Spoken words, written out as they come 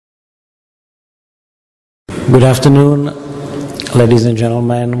Good afternoon, ladies and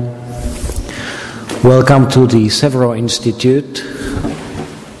gentlemen. Welcome to the CEVRO Institute.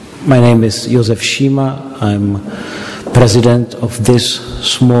 My name is Josef Šíma. I'm president of this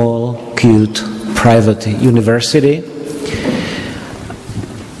small, cute, private university.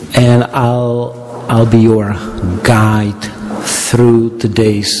 And I'll be your guide through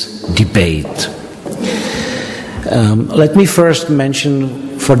today's debate. Let me first mention,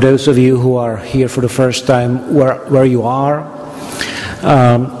 for those of you who are here for the first time, where you are.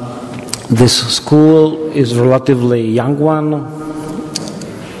 This school is a relatively young one.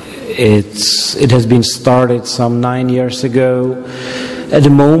 It has been started some 9 years ago. At the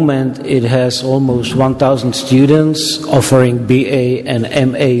moment, it has almost 1,000 students offering BA and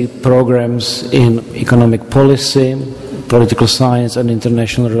MA programs in economic policy, political science and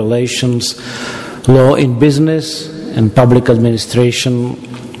international relations, law in business and public administration,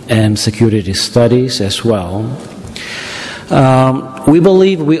 and security studies as well. We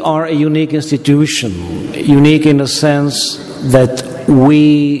believe we are a unique institution, unique in the sense that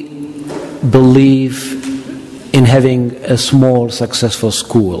we believe in having a small, successful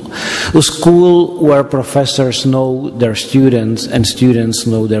school. A school where professors know their students and students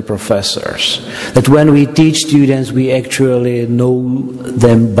know their professors. That when we teach students, we actually know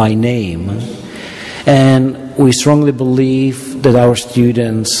them by name. And we strongly believe that our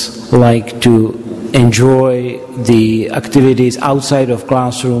students like to enjoy the activities outside of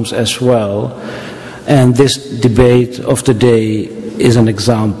classrooms as well. And this debate of today is an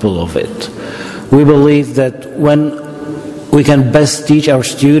example of it. We believe that when we can best teach our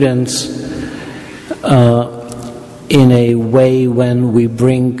students in a way when we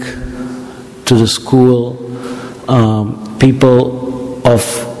bring to the school people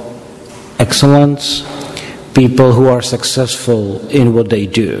of excellence, people who are successful in what they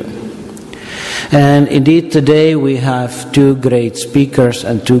do. And indeed today we have two great speakers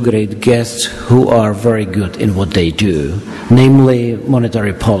and two great guests who are very good in what they do, namely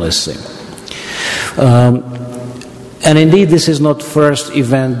monetary policy. And indeed this is not first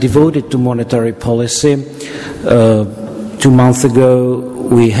event devoted to monetary policy. 2 months ago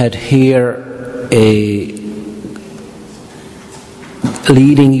we had here a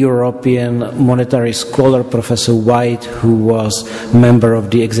leading European monetary scholar, Professor White, who was member of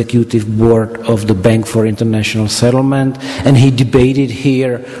the executive board of the Bank for International Settlement, and he debated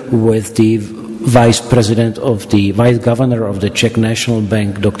here with the vice governor of the Czech National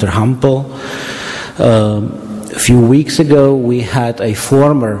Bank, Dr. Hampel. A few weeks ago, we had a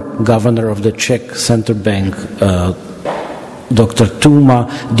former governor of the Czech Central Bank, Dr. Tuma,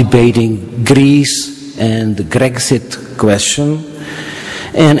 debating Greece and the Grexit question.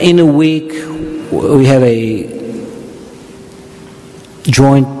 And in a week, we have a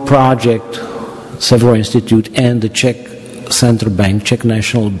joint project, CEVRO Institute and the Czech Central Bank, Czech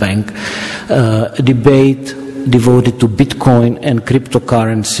National Bank, a debate devoted to Bitcoin and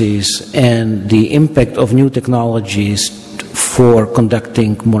cryptocurrencies and the impact of new technologies for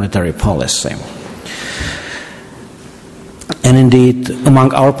conducting monetary policy. And indeed,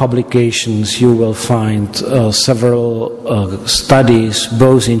 among our publications, you will find several studies,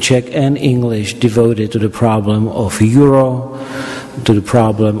 both in Czech and English, devoted to the problem of euro, to the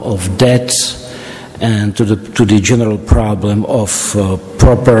problem of debts, and to the general problem of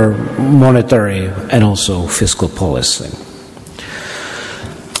proper monetary and also fiscal policy.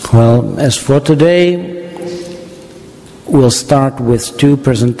 Well, as for today, we'll start with two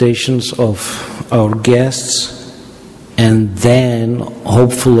presentations of our guests. And then,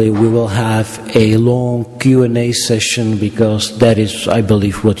 hopefully, we will have a long Q&A session, because that is, I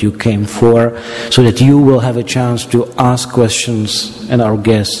believe, what you came for, so that you will have a chance to ask questions, and our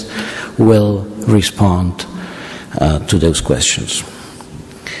guests will respond to those questions.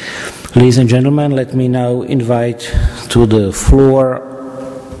 Ladies and gentlemen, let me now invite to the floor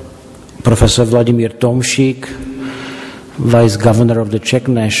Professor Vladimír Tomšík, Vice Governor of the Czech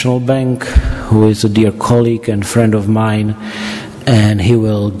National Bank, who is a dear colleague and friend of mine, and he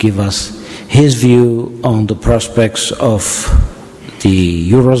will give us his view on the prospects of the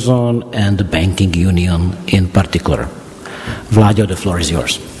Eurozone and the banking union in particular. Vladio, the floor is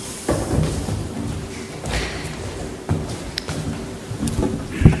yours.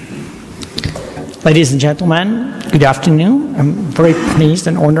 Ladies and gentlemen, good afternoon. I'm very pleased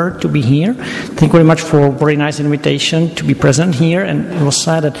and honored to be here. Thank you very much for a very nice invitation to be present here. And it was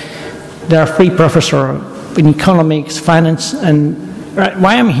said that there are 3 professors in economics, finance, and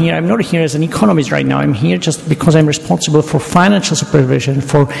why I'm here, I'm not here as an economist right now. I'm here just because I'm responsible for financial supervision,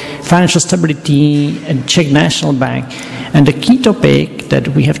 for financial stability and Czech National Bank. And the key topic that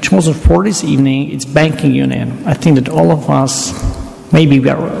we have chosen for this evening is banking union. I think that all of us, maybe we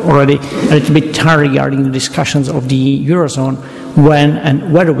are already a little bit tired regarding the discussions of the Eurozone, when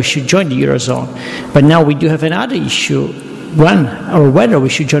and whether we should join the Eurozone. But now we do have another issue, when or whether we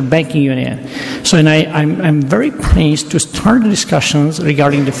should join banking union. So I'm very pleased to start the discussions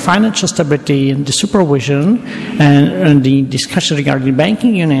regarding the financial stability and the supervision and the discussion regarding the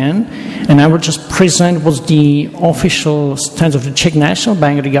banking union. And I will just present what's the official stance of the Czech National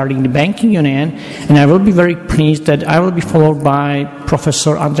Bank regarding the banking union. And I will be very pleased that I will be followed by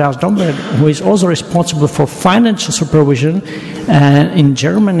Professor Andreas Dombret, who is also responsible for financial supervision in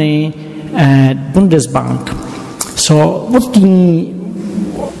Germany at Bundesbank. So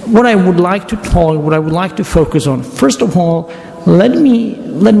what I would like to talk, what I would like to focus on, first of all, let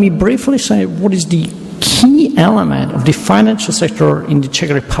me briefly say what is the key element of the financial sector in the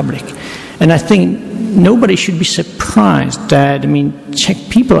Czech Republic. And I think nobody should be surprised that, Czech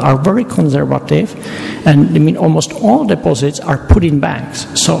people are very conservative, and almost all deposits are put in banks.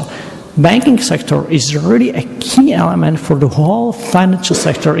 So banking sector is really a key element for the whole financial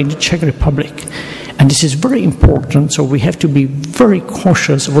sector in the Czech Republic. And this is very important, so we have to be very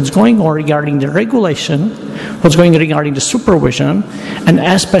cautious of what's going on regarding the regulation, what's going on regarding the supervision, and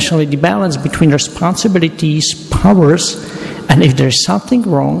especially the balance between responsibilities, powers, and if there is something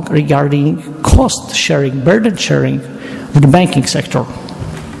wrong regarding cost sharing, burden sharing of the banking sector.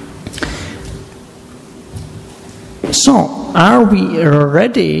 So, are we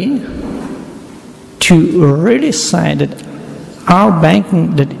ready to really say that our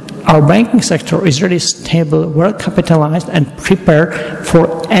banking sector is really stable, well capitalized, and prepared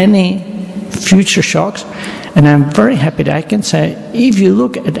for any future shocks? And I'm very happy that I can say, if you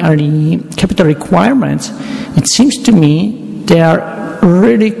look at our capital requirements, it seems to me they are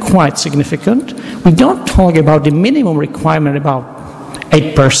really quite significant. We don't talk about the minimum requirement about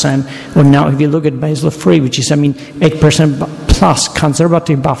 8%, or now if you look at Basel III, which is 8% plus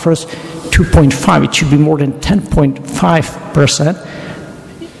conservative buffers, 2.5, it should be more than 10.5%.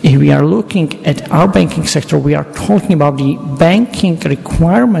 If we are looking at our banking sector, we are talking about the banking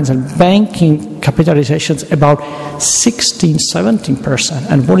requirements and banking capitalizations about 16-17%.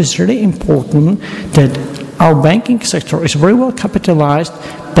 And what is really important, that our banking sector is very well capitalized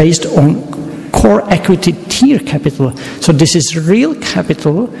based on core equity tier capital. So this is real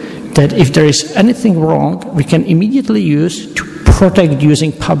capital that if there is anything wrong, we can immediately use to protect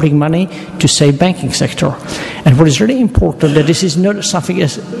using public money to save banking sector. And what is really important, that this is not something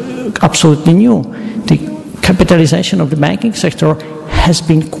as absolutely new. The capitalization of the banking sector has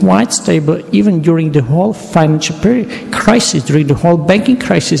been quite stable even during the whole financial crisis, during the whole banking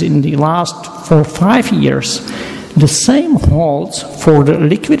crisis in the last 4 or 5 years. The same holds for the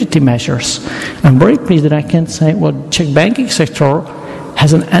liquidity measures. I'm very pleased that I can say, well, the Czech banking sector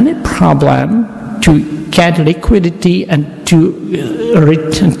hasn't any problem to get liquidity and to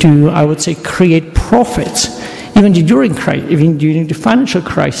I would say, create profits, even during the financial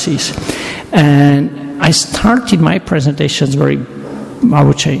crisis. And I started my presentations very, I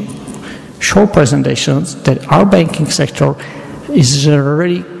would say, short presentations, that our banking sector is a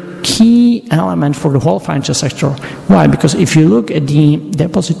really key element for the whole financial sector. Why? Because if you look at the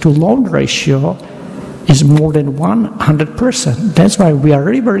deposit to loan ratio, is more than 100%. That's why we are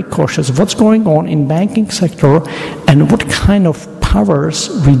really very cautious of what's going on in banking sector and what kind of powers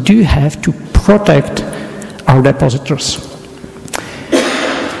we do have to protect our depositors.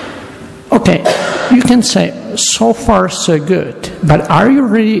 Okay, you can say, so far so good, but are you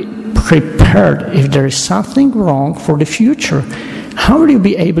really prepared if there is something wrong for the future? How will you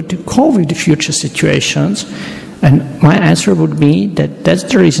be able to cope with the future situations? And my answer would be that that's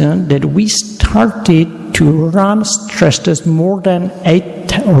the reason that we started to run stress tests more than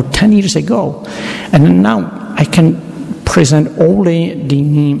 8 or 10 years ago. And now I can present only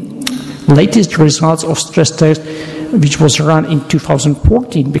the latest results of stress test, which was run in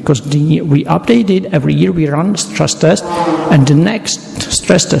 2014, because we updated every year. We run stress test, and the next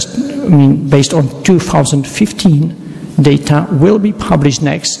stress test, based on 2015 data, will be published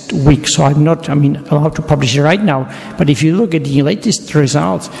next week. So I'm not allowed to publish it right now. But if you look at the latest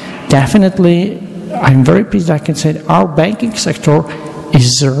results, definitely I'm very pleased I can say that our banking sector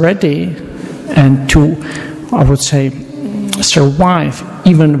is ready and to, I would say, survive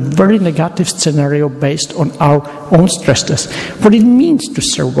even very negative scenario based on our own stress test. What it means to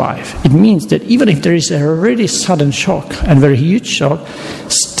survive, it means that even if there is a really sudden shock and very huge shock,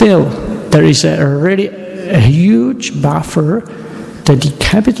 still there is a huge buffer that the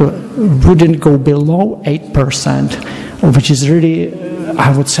capital wouldn't go below 8%, which is really,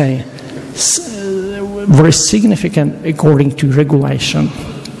 I would say, very significant according to regulation.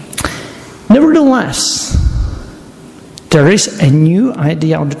 Nevertheless, there is a new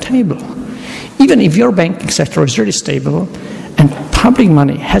idea on the table. Even if your banking sector is really stable and public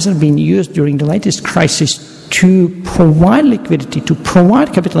money hasn't been used during the latest crisis to provide liquidity, to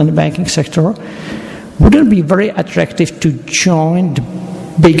provide capital in the banking sector, wouldn't it be very attractive to join the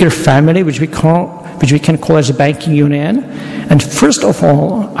bigger family, which we can call as a banking union? And first of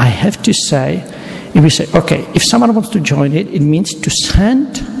all, I have to say, if we say, okay, if someone wants to join it, it means to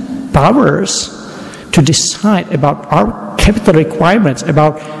send powers to decide about our capital requirements,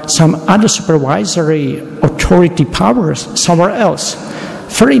 about some other supervisory authority powers somewhere else.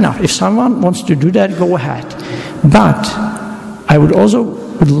 Fair enough. If someone wants to do that, go ahead. But I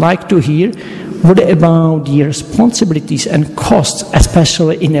would like to hear what about the responsibilities and costs,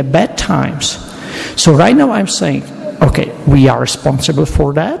 especially in the bad times. So right now I'm saying, okay, we are responsible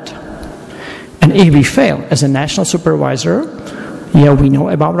for that. And if we fail as a national supervisor, yeah, we know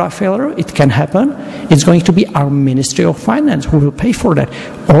about that failure, it can happen. It's going to be our Ministry of Finance who will pay for that,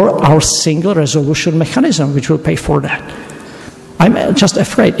 or our single resolution mechanism which will pay for that. I'm just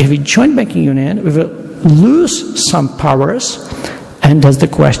afraid if we join banking union, we will lose some powers, and that's the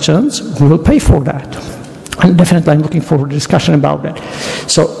questions, who will pay for that? And definitely I'm looking forward to discussion about that.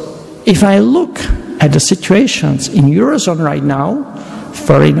 So if I look at the situations in Eurozone right now,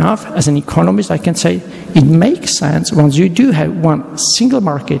 fair enough, as an economist I can say it makes sense once you do have one single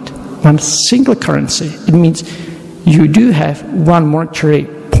market, one single currency. It means you do have one monetary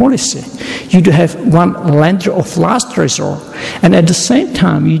policy. You do have one lender of last resort. And at the same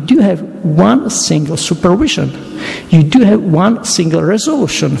time, you do have one single supervision. You do have one single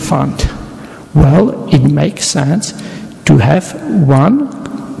resolution fund. Well, it makes sense to have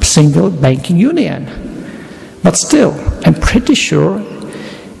one single banking union. But still, I'm pretty sure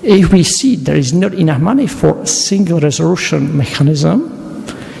if we see there is not enough money for a single resolution mechanism,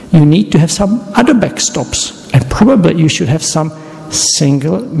 you need to have some other backstops. And probably you should have some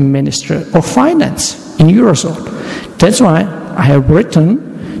single Ministry of Finance in Eurozone. That's why I have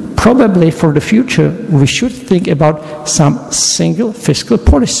written, probably for the future, we should think about some single fiscal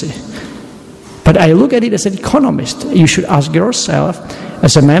policy. But I look at it as an economist. You should ask yourself,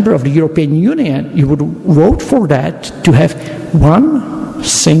 as a member of the European Union, you would vote for that to have one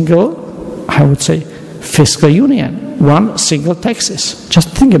single, I would say, fiscal union, one single taxes. Just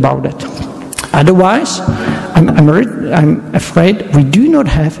think about it. Otherwise, I'm afraid we do not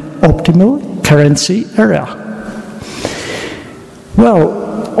have optimal currency area.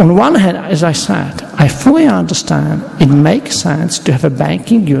 Well, on one hand, as I said, I fully understand it makes sense to have a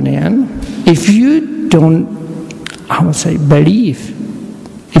banking union if you don't, I would say,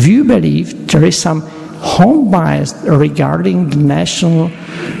 if you believe there is some home bias regarding the national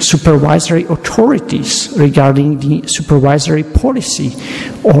supervisory authorities, regarding the supervisory policy,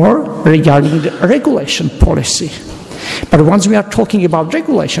 or regarding the regulation policy. But once we are talking about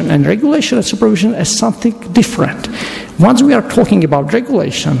regulation, and regulation and supervision is something different. Once we are talking about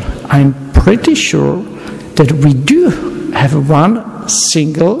regulation, I'm pretty sure that we do have one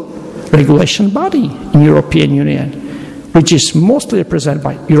single regulation body in European Union, which is mostly represented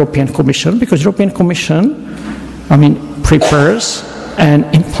by European Commission, because European Commission, prepares and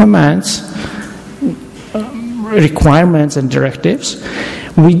implements requirements and directives.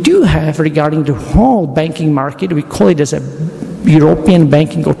 We do have, regarding the whole banking market, we call it as a European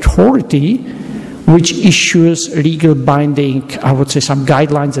Banking Authority, which issues legal binding, I would say, some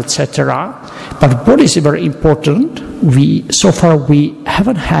guidelines, etc. But what is very important, so far we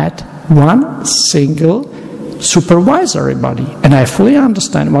haven't had one single supervisory body. And I fully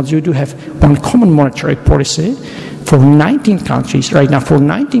understand once you do have one common monetary policy for 19 countries, right now for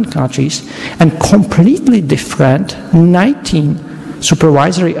 19 countries, and completely different 19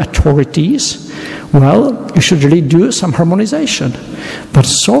 supervisory authorities, well, you should really do some harmonization. But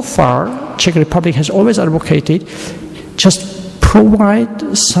so far, Czech Republic has always advocated just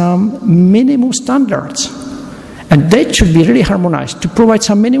provide some minimum standards. And that should be really harmonized, to provide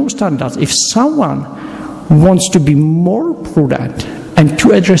some minimum standards. If someone wants to be more prudent and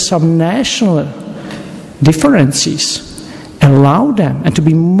to address some national differences, allow them, and to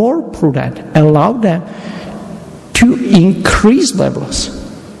be more prudent, allow them to increase levels.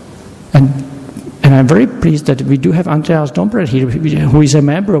 And I'm very pleased that we do have Andreas Dombret here, who is a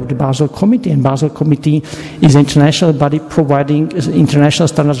member of the Basel Committee, and Basel Committee is an international body providing international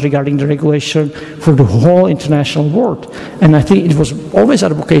standards regarding the regulation for the whole international world. And I think it was always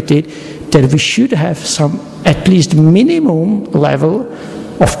advocated that we should have some at least minimum level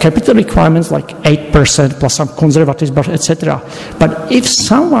of capital requirements like 8% plus some conservative buffer, etc. But if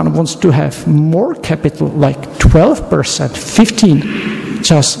someone wants to have more capital like 12%, 15%,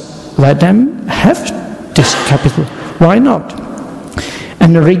 just let them have this capital. Why not?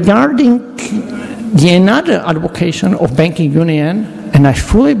 And regarding the another advocation of banking union, and I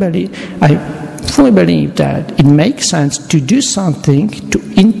fully believe that it makes sense to do something to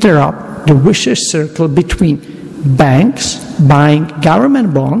interrupt the vicious circle between banks buying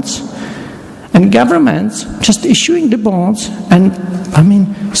government bonds and governments just issuing the bonds and,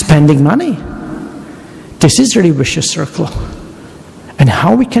 spending money. This is really a vicious circle. And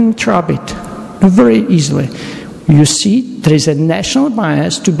how we can interrupt it? Very easily. You see, there is a national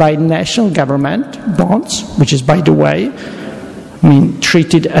bias to buy national government bonds, which is, by the way,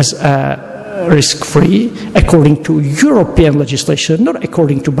 treated as risk-free according to European legislation, not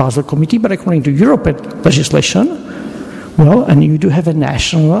according to Basel Committee, but according to European legislation. Well, and you do have a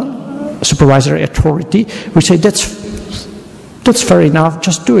national supervisory authority which say that's fair enough,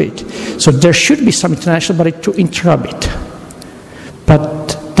 just do it. So there should be some international body to interrupt it.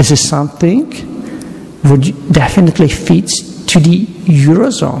 But this is something which definitely fits to the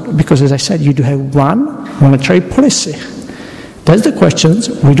Eurozone, because as I said, you do have one monetary policy. That's the questions,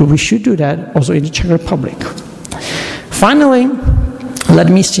 we should do that also in the Czech Republic. Finally, let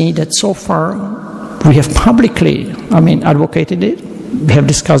me see that so far we have publicly, advocated it, we have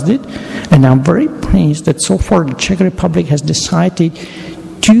discussed it, and I'm very pleased that so far the Czech Republic has decided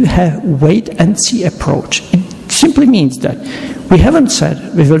to have wait-and-see approach. It simply means that we haven't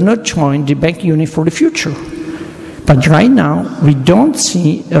said we will not join the banking union for the future. But right now, we don't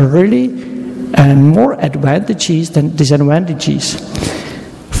see a really more advantages than disadvantages.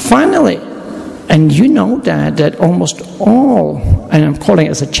 Finally, and you know that almost all, and I'm calling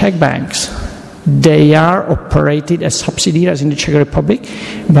it as a Czech banks, they are operated as subsidiaries in the Czech Republic,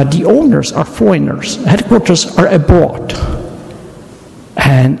 but the owners are foreigners. Headquarters are abroad.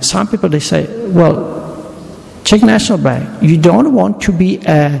 And some people, they say, well, Czech National Bank, you don't want to be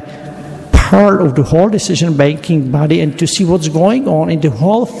a part of the whole decision-making body and to see what's going on in the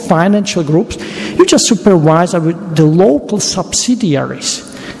whole financial groups. You just supervise with the local subsidiaries.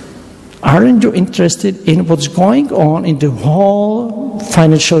 Aren't you interested in what's going on in the whole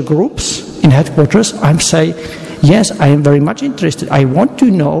financial groups in headquarters? I'm saying, yes, I am very much interested. I want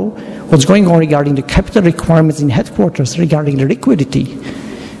to know what's going on regarding the capital requirements in headquarters, regarding the liquidity.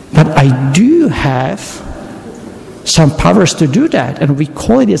 But I do have some powers to do that, and we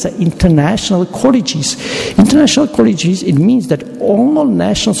call it as international colleges. International colleges, it means that all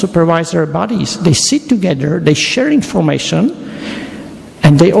national supervisory bodies, they sit together, they share information,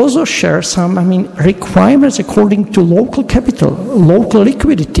 and they also share some, requirements according to local capital, local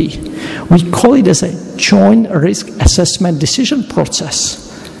liquidity. We call it as a joint risk assessment decision process.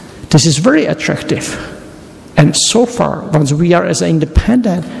 This is very attractive. And so far, once we are as an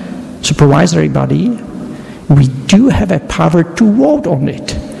independent supervisory body, we do have a power to vote on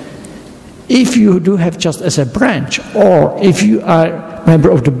it. If you do have just as a branch, or if you are a member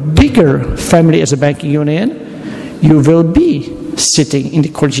of the bigger family as a banking union, you will be sitting in the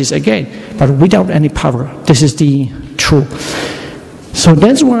colleges again, but without any power. This is the truth. So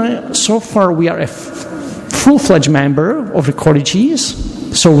that's why so far we are a full-fledged member of the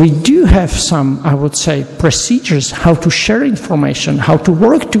colleges. So we do have some, I would say, procedures how to share information, how to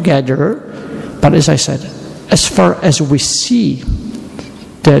work together. But as I said, as far as we see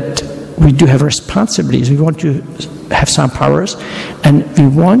that we do have responsibilities, we want to have some powers, and we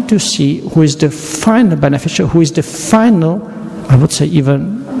want to see who is the final beneficiary, who is the final, I would say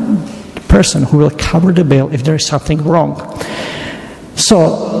even the person who will cover the bill if there is something wrong.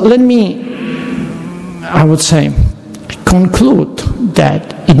 So let me, I would say, conclude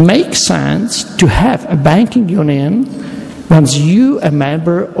that it makes sense to have a banking union once you are a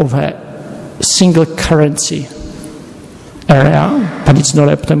member of a single currency area, but it's not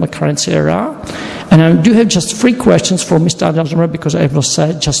a optimal currency area. And I do have just 3 questions for Mr. Andreas, because I will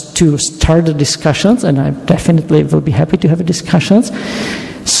say just to start the discussions, and I definitely will be happy to have discussions.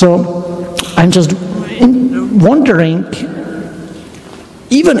 So I'm just wondering,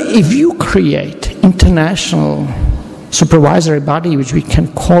 even if you create international supervisory body, which we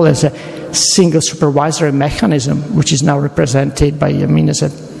can call as a single supervisory mechanism, which is now represented by, as a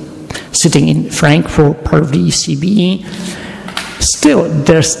sitting in Frankfurt, part of the ECB,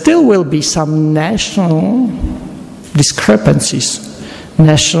 there still will be some national discrepancies,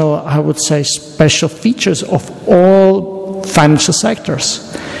 national, I would say, special features of all financial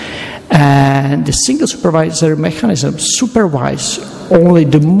sectors. And the single supervisory mechanism supervises only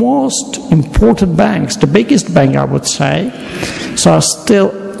the most important banks, the biggest bank, I would say. So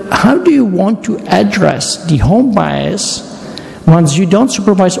still, how do you want to address the home bias once you don't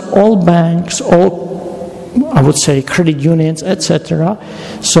supervise all banks, all, I would say, credit unions, etc.?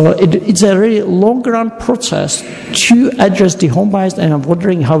 So it's a really long-run process to address the home bias, and I'm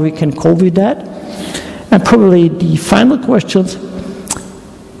wondering how we can cope with that. And probably the final question,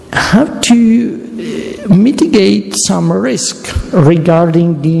 how to mitigate some risk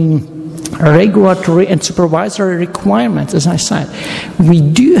regarding the regulatory and supervisory requirements. As I said, we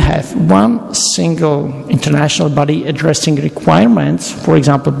do have one single international body addressing requirements, for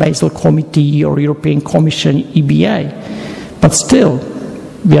example, Basel Committee or European Commission, EBA, but still,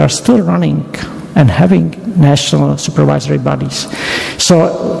 we are still running and having national supervisory bodies.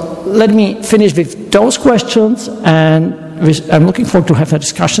 So let me finish with those questions, and I'm looking forward to have a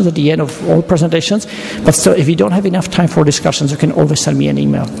discussion at the end of all presentations, but still, if you don't have enough time for discussions, you can always send me an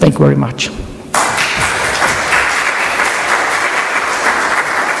email. Thank you very much.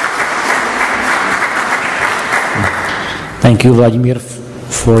 Thank you, Vladimír,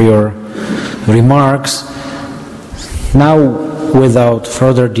 for your remarks. Now, without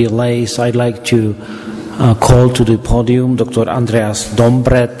further delays, I'd like to call to the podium Dr. Andreas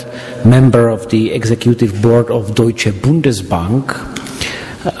Dombret, member of the Executive Board of Deutsche Bundesbank,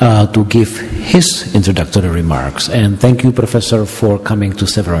 to give his introductory remarks. And thank you, Professor, for coming to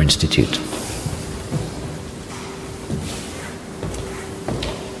CEVRO Institute.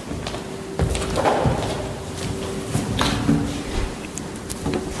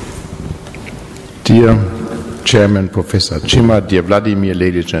 Dear Chairman, Professor Šíma, dear Vladimír,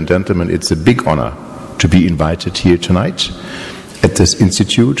 ladies and gentlemen, it's a big honor to be invited here tonight at this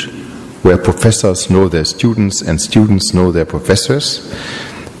institute where professors know their students and students know their professors.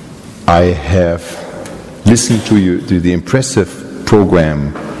 I have listened to the impressive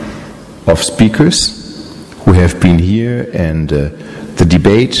program of speakers who have been here and the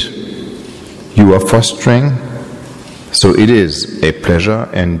debate you are fostering. So it is a pleasure,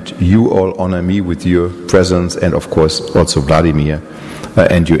 and you all honor me with your presence and, of course, also Vladimír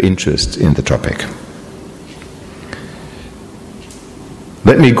and your interest in the topic.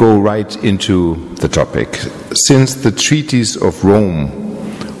 Let me go right into the topic. Since the treaties of Rome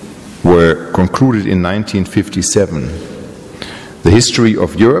were concluded in 1957, the history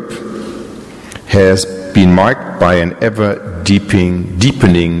of Europe has been marked by an ever-deepening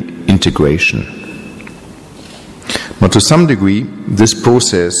integration. But to some degree, this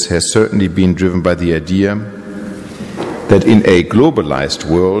process has certainly been driven by the idea that in a globalized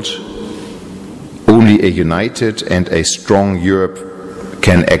world, only a united and a strong Europe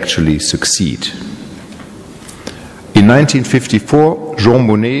can actually succeed. In 1954, Jean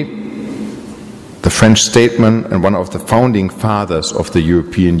Monnet, the French statesman and one of the founding fathers of the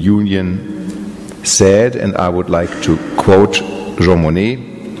European Union, said, and I would like to quote Jean Monnet,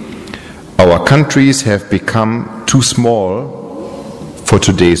 "Our countries have become too small for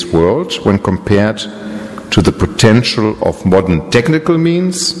today's world when compared to the potential of modern technical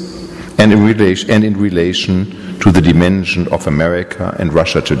means and in relation to the dimension of America and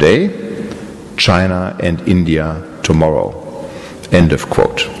Russia today, China and India tomorrow." End of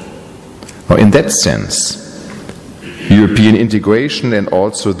quote. Now, in that sense, European integration and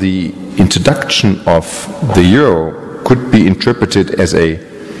also the introduction of the euro could be interpreted as a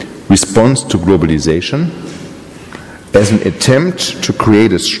response to globalization, as an attempt to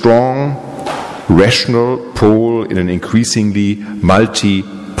create a strong, rational pole in an increasingly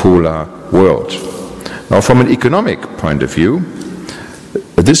multipolar world. Now, from an economic point of view,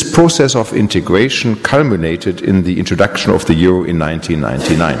 this process of integration culminated in the introduction of the euro in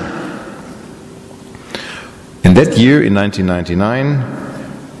 1999. In that year, in 1999,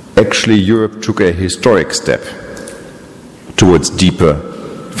 actually Europe took a historic step towards deeper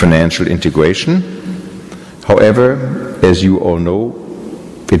financial integration. However, as you all know,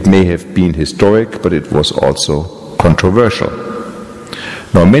 it may have been historic, but it was also controversial.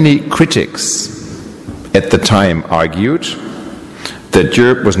 Now, many critics at the time argued that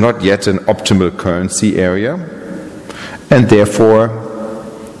Europe was not yet an optimal currency area, and therefore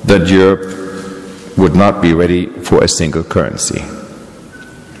that Europe would not be ready for a single currency.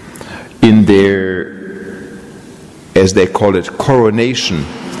 In their, as they call it, coronation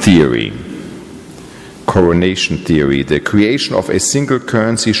theory, the creation of a single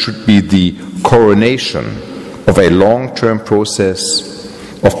currency should be the coronation of a long-term process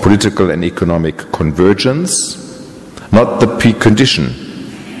of political and economic convergence, not the precondition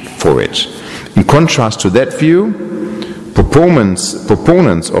for it. In contrast to that view,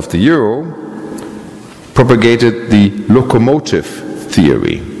 proponents of the euro propagated the locomotive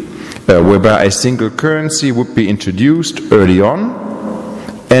theory, whereby a single currency would be introduced early on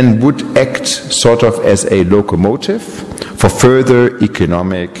and would act sort of as a locomotive for further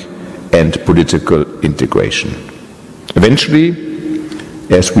economic and political integration. Eventually,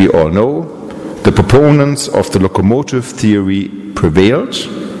 as we all know, the proponents of the locomotive theory prevailed,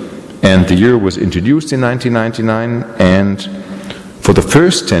 and the euro was introduced in 1999, and for the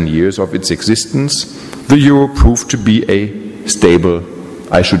first 10 years of its existence, the euro proved to be a stable,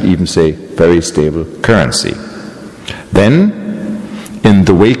 I should even say very stable currency. Then, in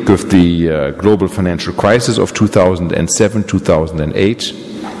the wake of the global financial crisis of 2007-2008,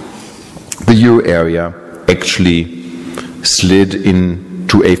 the euro area actually slid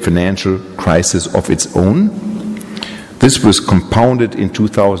into a financial crisis of its own. This was compounded in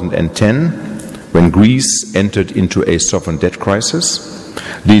 2010 when Greece entered into a sovereign debt crisis,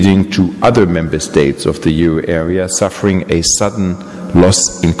 leading to other member states of the euro area suffering a sudden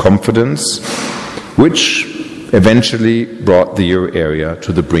loss in confidence, which eventually brought the euro area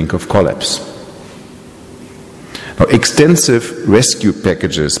to the brink of collapse. Now, extensive rescue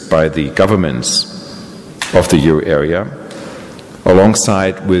packages by the governments of the euro area,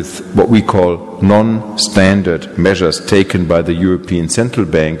 alongside with what we call non-standard measures taken by the European Central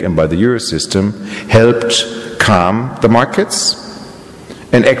Bank and by the euro system, helped calm the markets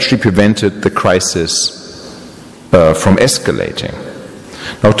and actually prevented the crisis from escalating.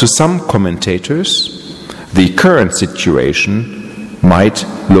 Now, to some commentators, the current situation might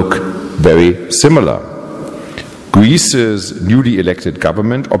look very similar. Greece's newly elected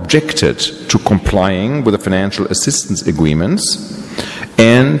government objected to complying with the financial assistance agreements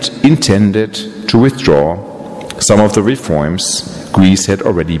and intended to withdraw some of the reforms Greece had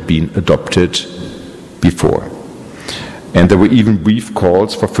already been adopted before. And there were even brief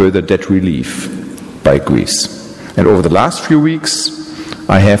calls for further debt relief by Greece. And over the last few weeks,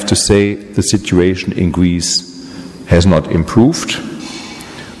 I have to say the situation in Greece has not improved.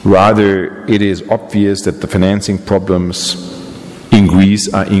 Rather, it is obvious that the financing problems in Greece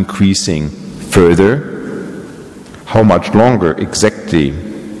are increasing further. How much longer exactly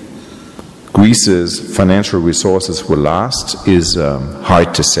Greece's financial resources will last is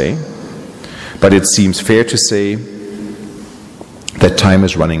hard to say, but it seems fair to say that time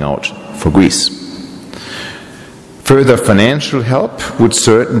is running out for Greece. Further financial help would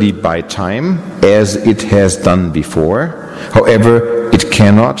certainly buy time, as it has done before. However, it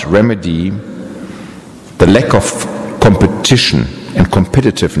cannot remedy the lack of competition and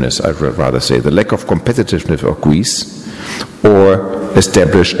competitiveness, I'd rather say, the lack of competitiveness of Greece, or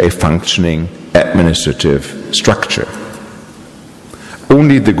establish a functioning administrative structure.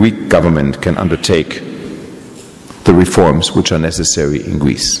 Only the Greek government can undertake the reforms which are necessary in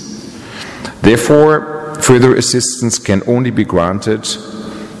Greece. Therefore, further assistance can only be granted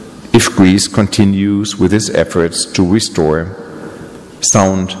if Greece continues with its efforts to restore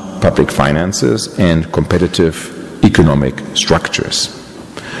sound public finances and competitive economic structures.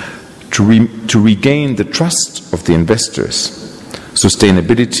 To regain the trust of the investors,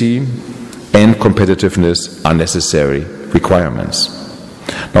 sustainability and competitiveness are necessary requirements.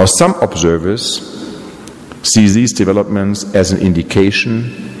 Now, some observers see these developments as an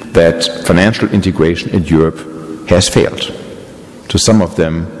indication that financial integration in Europe has failed. To some of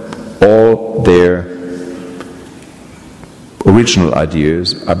them, all their original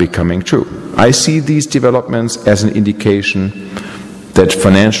ideas are becoming true. I see these developments as an indication that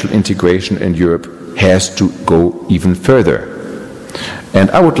financial integration in Europe has to go even further. And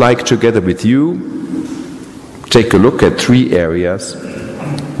I would like, together with you, take a look at 3 areas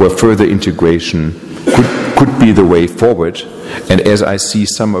where further integration could be the way forward. And as I see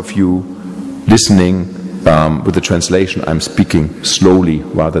some of you listening with the translation, I'm speaking slowly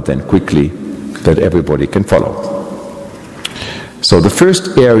rather than quickly, that everybody can follow. So the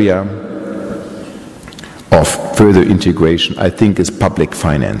first area of further integration, I think, is public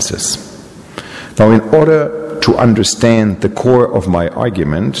finances. Now, in order to understand the core of my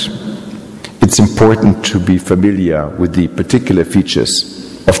argument, it's important to be familiar with the particular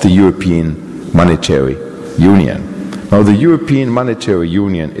features of the European Monetary Union. Now, the European Monetary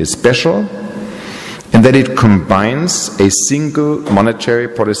Union is special in that it combines a single monetary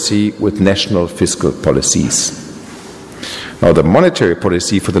policy with national fiscal policies. Now, the monetary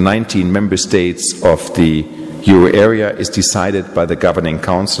policy for the 19 member states of the Euro area is decided by the Governing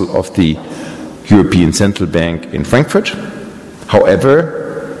Council of the European Central Bank in Frankfurt.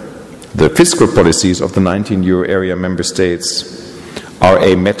 However, the fiscal policies of the 19 Euro area member states are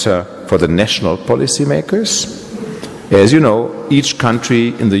a matter for the national policymakers, As you know, each country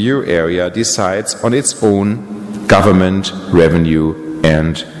in the euro area decides on its own government, revenue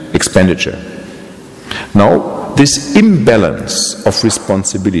and expenditure. Now, this imbalance of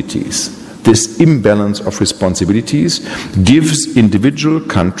responsibilities gives individual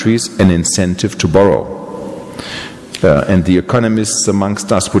countries an incentive to borrow. And the economists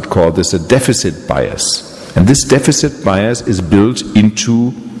amongst us would call this a deficit bias. And this deficit bias is built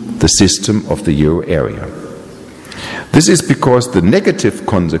into the system of the euro area. This is because the negative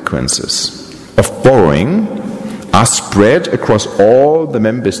consequences of borrowing are spread across all the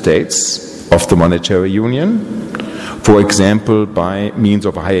member states of the monetary union, for example, by means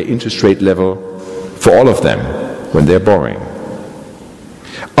of a higher interest rate level for all of them when they're borrowing.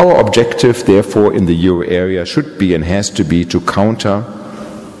 Our objective, therefore, in the euro area should be and has to be to counter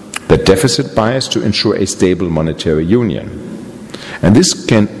the deficit bias to ensure a stable monetary union. And this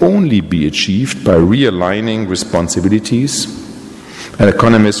can only be achieved by realigning responsibilities. And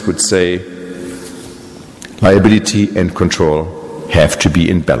economists would say liability and control have to be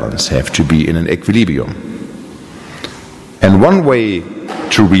in balance, have to be in an equilibrium. And one way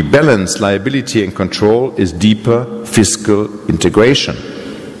to rebalance liability and control is deeper fiscal integration.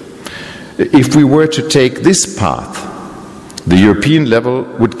 If we were to take this path, the European level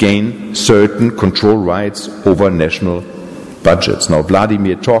would gain certain control rights over national budgets. Now,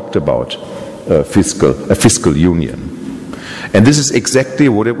 Vladimír talked about a fiscal union. And this is exactly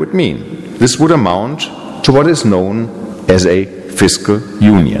what it would mean. This would amount to what is known as a fiscal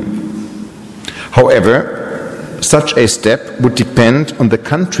union. However, such a step would depend on the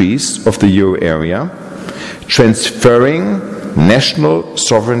countries of the euro area transferring national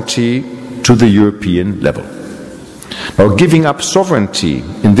sovereignty to the European level. Now, giving up sovereignty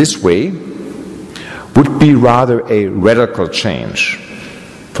in this way would be rather a radical change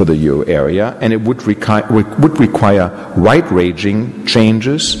for the euro area, and it would require wide-ranging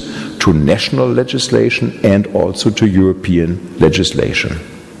changes to national legislation and also to European legislation.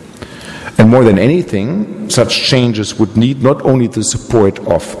 And more than anything, such changes would need not only the support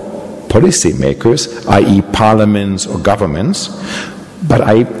of policymakers, i.e. parliaments or governments, but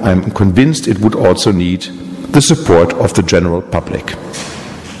I'm convinced it would also need the support of the general public.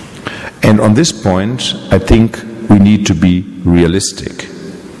 And on this point, I think we need to be realistic.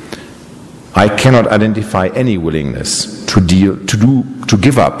 I cannot identify any willingness to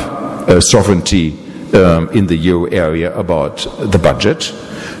give up sovereignty in the euro area about the budget,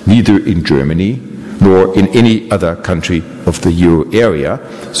 neither in Germany nor in any other country of the euro area.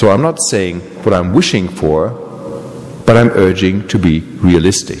 So I'm not saying what I'm wishing for, but I'm urging to be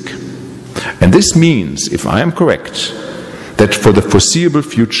realistic. And this means, if I am correct, that for the foreseeable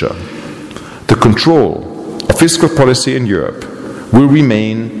future, the control of fiscal policy in Europe will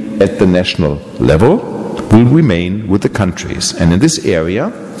remain at the national level, will remain with the countries. And in this area,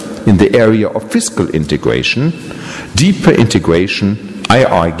 in the area of fiscal integration, deeper integration, I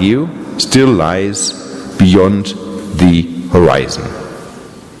argue, still lies beyond the horizon.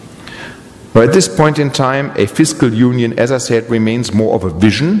 But at this point in time, a fiscal union, as I said, remains more of a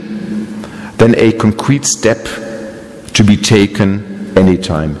vision than a concrete step to be taken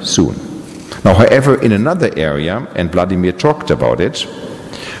anytime soon. Now, however, in another area, and Vladimír talked about it,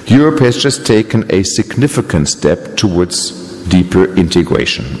 Europe has just taken a significant step towards deeper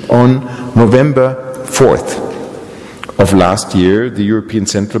integration. On November 4th of last year, the European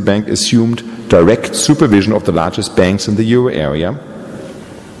Central Bank assumed direct supervision of the largest banks in the euro area,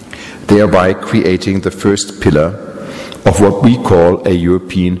 thereby creating the first pillar of what we call a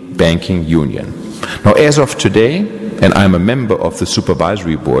European banking union. Now, as of today, and I'm a member of the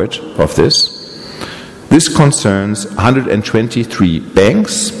supervisory board of this concerns 123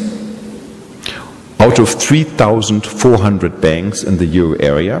 banks out of 3,400 banks in the euro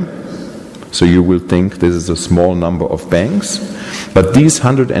area. So you will think this is a small number of banks, but these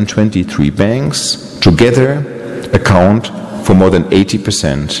 123 banks together account for more than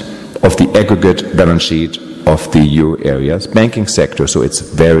 80% of the aggregate balance sheet of the euro area's banking sector, so it's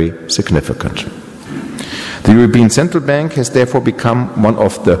very significant. The European Central Bank has therefore become one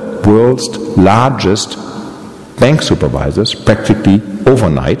of the world's largest bank supervisors, practically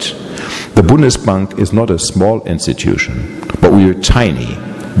overnight. The Bundesbank is not a small institution, but we are tiny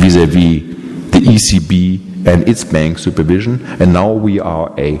vis-à-vis the ECB and its bank supervision, and now we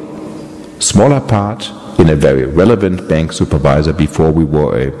are a smaller part in a very relevant bank supervisor. Before we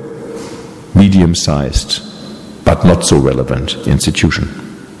were a medium-sized but not so relevant institution.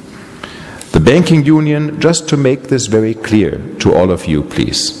 The banking union, just to make this very clear to all of you,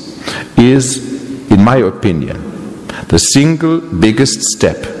 please, is, in my opinion, the single biggest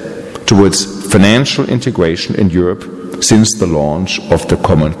step towards financial integration in Europe since the launch of the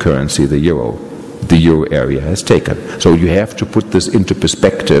common currency, the euro area has taken. So you have to put this into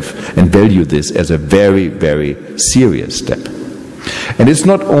perspective and value this as a very, very serious step. And it's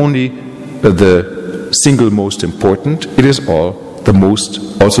not only the single most important, it is also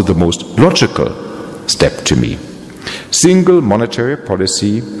the most logical step to me. Single monetary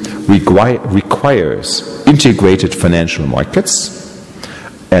policy requires integrated financial markets,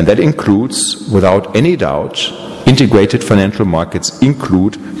 and that includes, without any doubt, integrated financial markets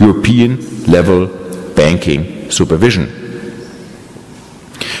include European-level banking supervision.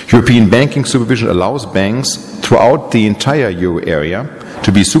 European banking supervision allows banks throughout the entire euro area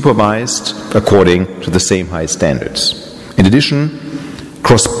to be supervised according to the same high standards. In addition,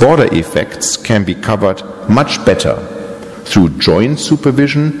 cross-border effects can be covered much better through joint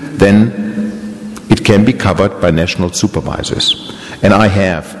supervision than it can be covered by national supervisors. And I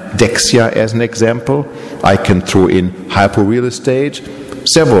have Dexia as an example. I can throw in hyper real estate.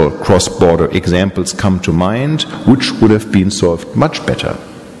 Several cross-border examples come to mind, which would have been solved much better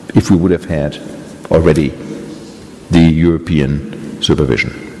if we would have had already the European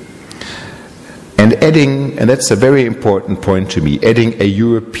supervision. And adding, and that's a very important point to me, adding a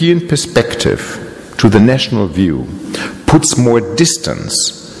European perspective to the national view puts more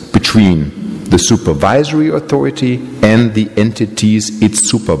distance between the supervisory authority and the entities it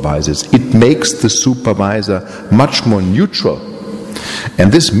supervises. It makes the supervisor much more neutral.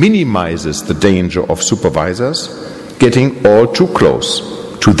 And this minimizes the danger of supervisors getting all too close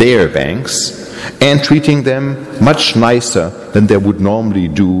to their banks and treating them much nicer than they would normally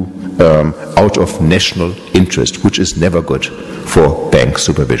do out of national interest, which is never good for bank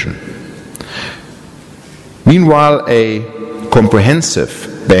supervision. Meanwhile, a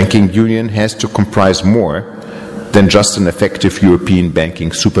comprehensive banking union has to comprise more than just an effective European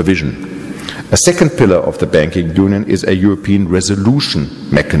banking supervision. A second pillar of the banking union is a European resolution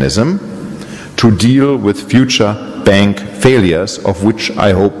mechanism to deal with future bank failures, of which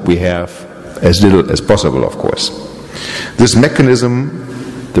I hope we have as little as possible, of course. This mechanism,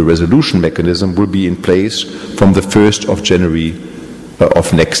 the resolution mechanism, will be in place from the 1st of January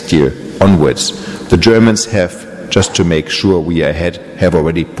of next year onwards. The Germans have, just to make sure we are ahead, have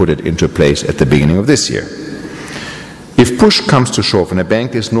already put it into place at the beginning of this year. If push comes to shove and a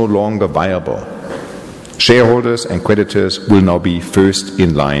bank is no longer viable, shareholders and creditors will now be first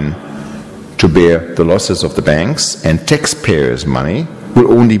in line to bear the losses of the banks, and taxpayers' money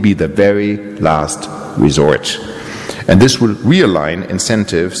will only be the very last resort. And this will realign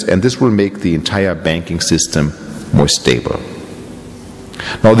incentives, and this will make the entire banking system more stable.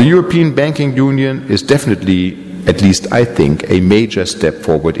 Now, the European Banking Union is definitely, at least I think, a major step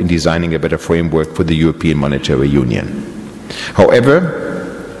forward in designing a better framework for the European Monetary Union.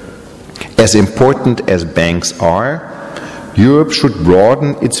 However, as important as banks are, Europe should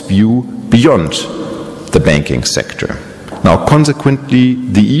broaden its view beyond the banking sector. Now, consequently,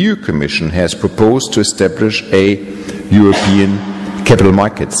 the EU Commission has proposed to establish a European Capital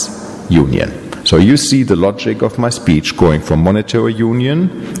Markets Union. So you see the logic of my speech going from monetary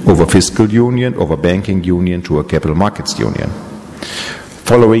union over fiscal union, over banking union to a capital markets union.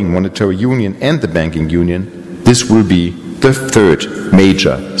 Following monetary union and the banking union, this will be the third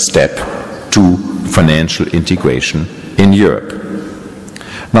major step to financial integration in Europe.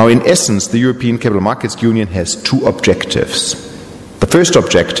 Now, in essence, the European Capital Markets Union has two objectives. The first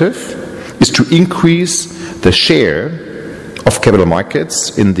objective is to increase the share of capital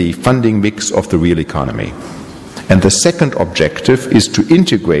markets in the funding mix of the real economy. And the second objective is to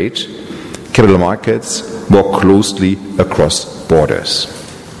integrate capital markets more closely across borders.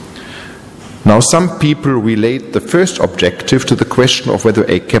 Now, some people relate the first objective to the question of whether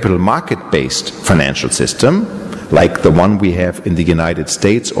a capital market-based financial system, like the one we have in the United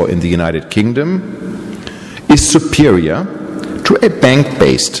States or in the United Kingdom, is superior to a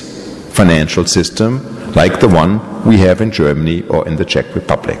bank-based financial system like the one we have in Germany or in the Czech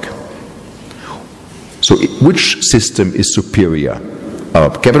Republic. So which system is superior, a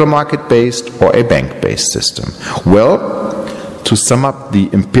capital market-based or a bank-based system? Well, to sum up the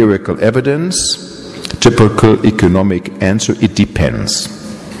empirical evidence, typical economic answer, it depends.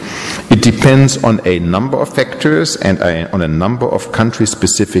 It depends on a number of factors and on a number of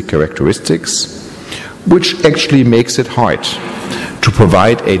country-specific characteristics, which actually makes it hard to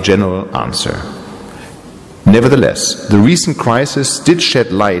provide a general answer. Nevertheless, the recent crisis did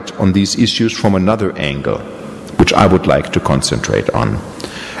shed light on these issues from another angle, which I would like to concentrate on.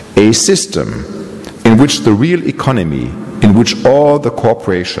 A system in which the real economy, in which all the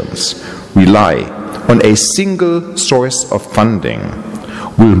corporations rely on a single source of funding,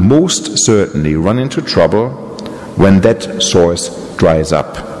 will most certainly run into trouble when that source dries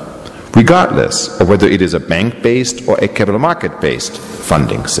up, regardless of whether it is a bank-based or a capital market-based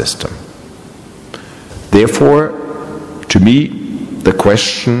funding system. Therefore, to me, the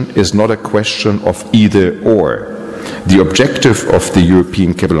question is not a question of either or. The objective of the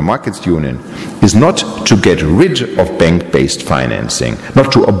European Capital Markets Union is not to get rid of bank-based financing,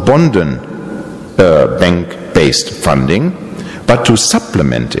 not to abandon bank-based funding, but to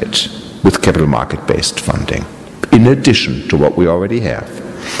supplement it with capital market-based funding, in addition to what we already have.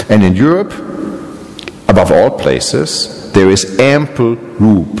 And in Europe, above all places, there is ample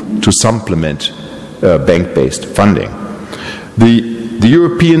room to supplement bank-based funding. The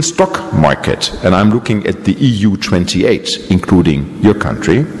European stock market, and I'm looking at the EU 28, including your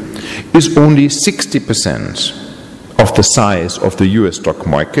country, is only 60% of the size of the US stock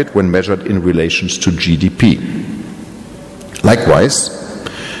market when measured in relations to GDP. Likewise,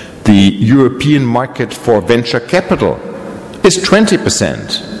 the European market for venture capital is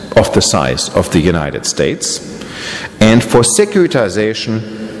 20% of the size of the United States, and for securitization,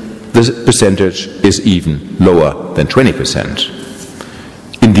 the percentage is even lower than 20%.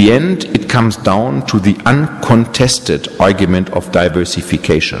 In the end, it comes down to the uncontested argument of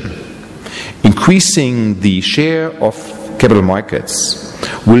diversification. Increasing the share of capital markets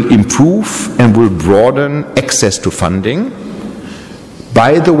will improve and will broaden access to funding,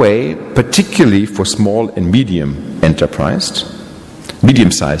 by the way, particularly for small and medium-sized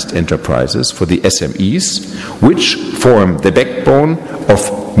enterprises, for the SMEs, which form the backbone of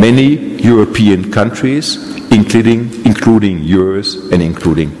many European countries, including yours and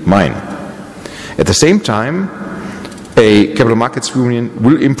including mine. At the same time, a capital markets union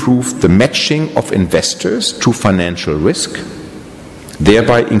will improve the matching of investors to financial risk,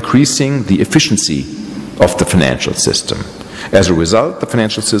 thereby increasing the efficiency of the financial system. As a result, the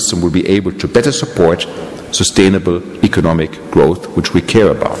financial system will be able to better support sustainable economic growth, which we care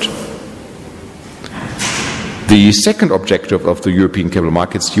about. The second objective of the European Capital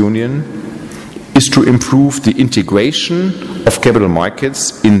Markets Union is to improve the integration of capital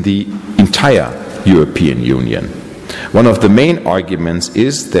markets in the entire European Union. One of the main arguments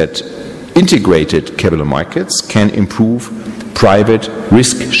is that integrated capital markets can improve private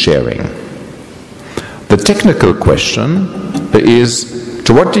risk sharing. The technical question is,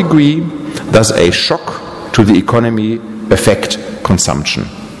 to what degree does a shock to the economy affect consumption?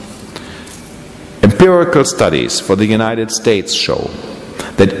 Empirical studies for the United States show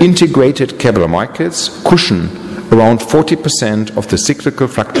that integrated capital markets cushion around 40% of the cyclical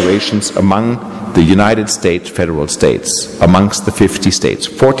fluctuations among the United States federal states, amongst the 50 states.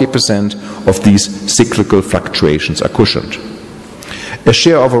 40% of these cyclical fluctuations are cushioned. A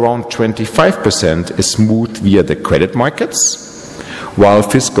share of around 25% is smoothed via the credit markets, while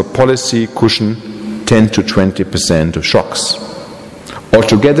fiscal policy cushion 10 to 20% of shocks.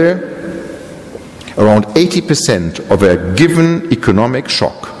 Altogether, around 80% of a given economic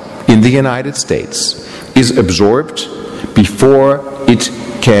shock in the United States is absorbed before it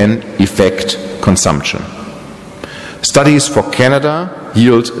can affect consumption. Studies for Canada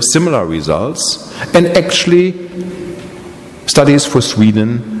yield similar results, and actually studies for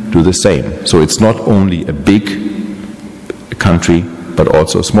Sweden do the same. So it's not only a big country, but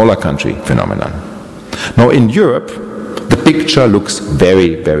also a smaller country phenomenon. Now in Europe, the picture looks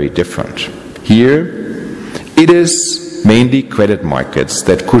very, very different. Here, it is mainly credit markets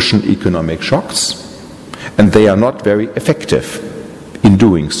that cushion economic shocks, and they are not very effective in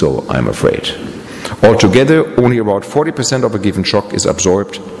doing so, I'm afraid. Altogether, only about 40% of a given shock is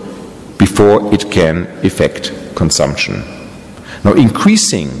absorbed before it can affect consumption. Now,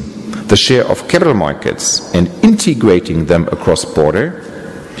 increasing the share of capital markets and integrating them across border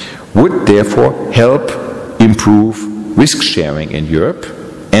would therefore help improve risk sharing in Europe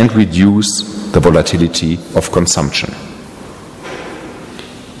and reduce the volatility of consumption.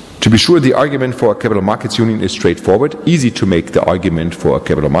 To be sure, the argument for a capital markets union is straightforward. Easy to make the argument for a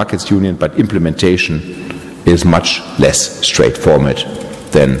capital markets union, but implementation is much less straightforward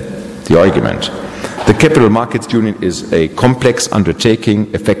than the argument. The capital markets union is a complex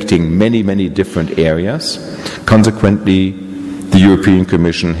undertaking affecting many, many different areas. Consequently, the European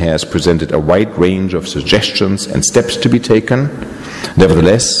Commission has presented a wide range of suggestions and steps to be taken.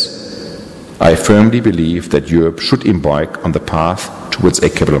 Nevertheless, I firmly believe that Europe should embark on the path towards a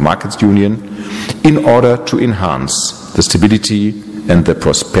capital markets union in order to enhance the stability and the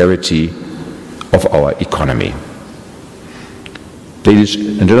prosperity of our economy. Ladies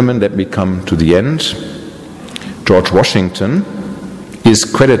and gentlemen, let me come to the end. George Washington is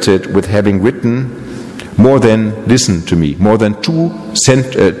credited with having written listen to me, more than 2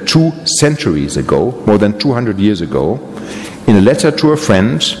 centuries ago, more than 200 years ago, in a letter to a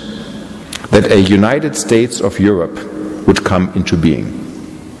friend, that a United States of Europe would come into being.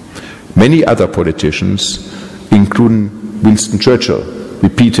 Many other politicians, including Winston Churchill,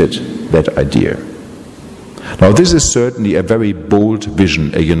 repeated that idea. Now, this is certainly a very bold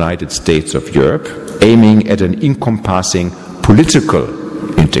vision, a United States of Europe, aiming at an encompassing political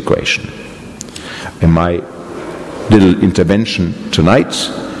integration. In my little intervention tonight,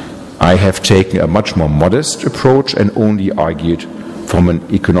 I have taken a much more modest approach and only argued from an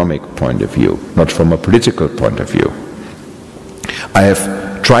economic point of view, not from a political point of view. I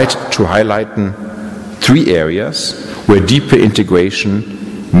have tried to highlight 3 areas where deeper integration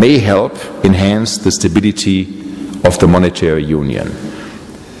may help enhance the stability of the monetary union.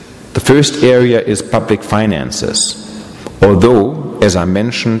 The first area is public finances. Although, as I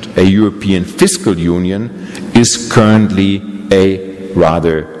mentioned, a European fiscal union is currently a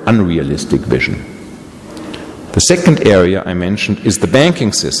rather unrealistic vision. The second area I mentioned is the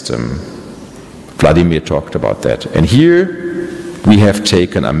banking system. Vladimír talked about that. And here we have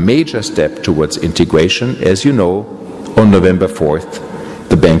taken a major step towards integration. As you know, on November 4th,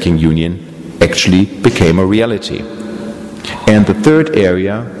 the banking union actually became a reality. And the third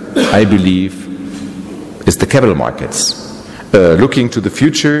area, I believe, is the capital markets. Looking to the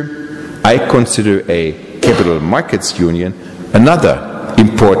future, I consider a capital markets union another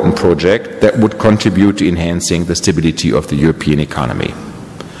important project that would contribute to enhancing the stability of the European economy.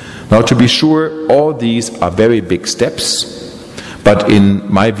 Now, to be sure, all these are very big steps, but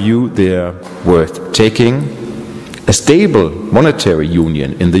in my view, they are worth taking. A stable monetary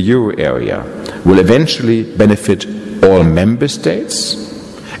union in the euro area will eventually benefit all member states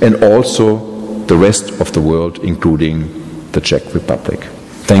and also the rest of the world, including the Czech Republic.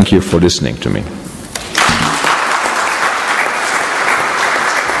 Thank you for listening to me.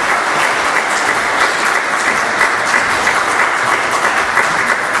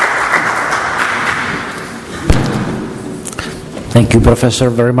 Thank you, Professor,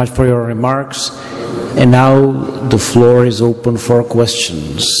 very much for your remarks. And now the floor is open for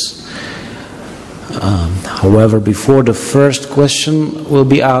questions. However, before the first question will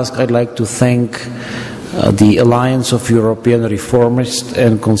be asked, I'd like to thank the Alliance of European Reformists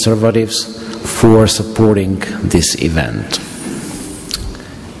and Conservatives for supporting this event.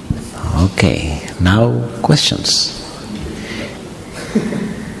 Okay, now questions.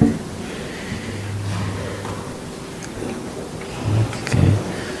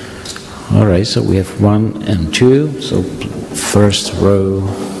 All right, so we have 1 and 2. So first row,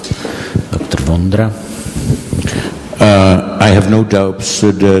 Dr. Vondra. I have no doubts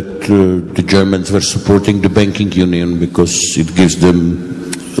that the Germans were supporting the banking union because it gives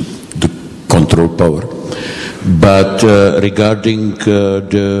them the control power. But regarding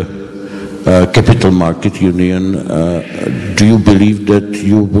the capital market union, do you believe that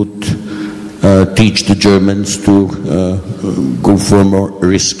you would teach the Germans to go for a more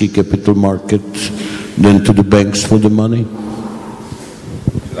risky capital market than to the banks for the money?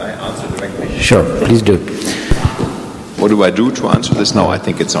 Should I answer directly? Sure, please do. What do I do to answer this? No, I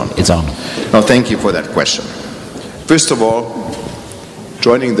think it's on. It's on. No, thank you for that question. First of all,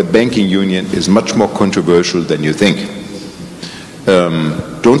 joining the banking union is much more controversial than you think.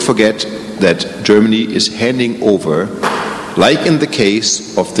 Don't forget that Germany is handing over, like in the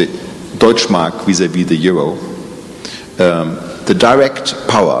case of the Deutsche Mark vis-à-vis the euro, the direct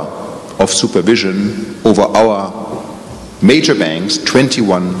power of supervision over our major banks,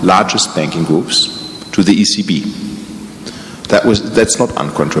 21 largest banking groups, to the ECB. That's not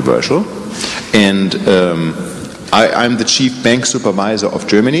uncontroversial. And I'm the chief bank supervisor of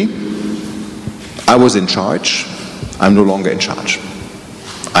Germany. I was in charge. I'm no longer in charge.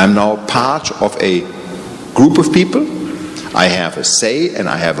 I'm now part of a group of people. I have a say and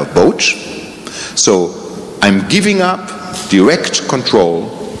I have a vote. So I'm giving up direct control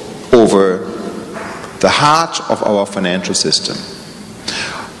over the heart of our financial system.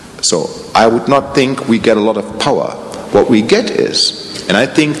 So I would not think we get a lot of power. What we get is, and I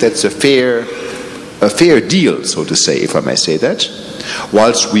think that's a fair deal, so to say, if I may say that,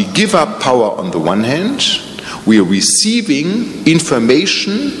 whilst we give up power on the one hand, we are receiving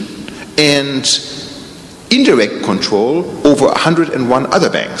information and indirect control over 101 other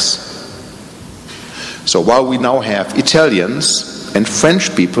banks. So while we now have Italians and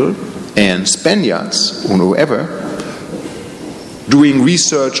French people and Spaniards, or whoever, doing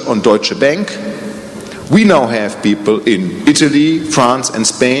research on Deutsche Bank, we now have people in Italy, France and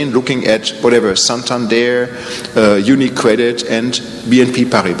Spain looking at whatever, Santander, UniCredit and BNP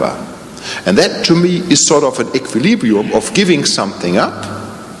Paribas. And that, to me, is sort of an equilibrium of giving something up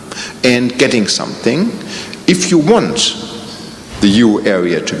and getting something if you want the euro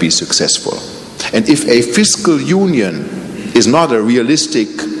area to be successful. And if a fiscal union is not a realistic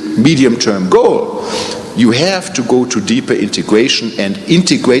medium-term goal, you have to go to deeper integration, and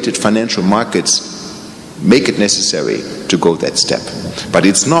integrated financial markets make it necessary to go that step. But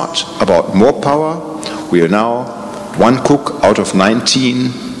it's not about more power. We are now one cook out of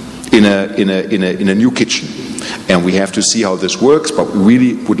 19 in a new kitchen. And we have to see how this works, but we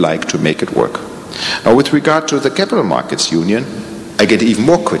really would like to make it work. Now, with regard to the capital markets union, I get even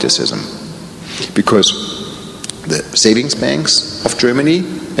more criticism, because the savings banks of Germany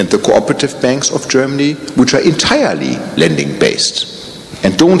and the cooperative banks of Germany, which are entirely lending-based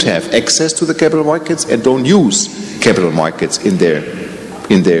and don't have access to the capital markets and don't use capital markets in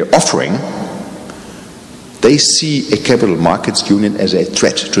their offering, they see a capital markets union as a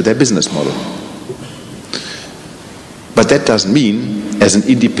threat to their business model. But that doesn't mean, as an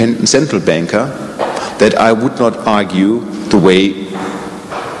independent central banker, that I would not argue the way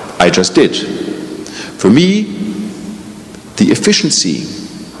I just did. For me, the efficiency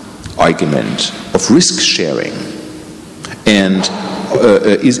argument of risk sharing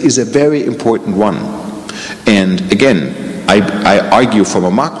is a very important one. And again, I argue from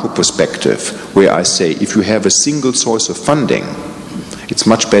a macro perspective, where I say if you have a single source of funding, it's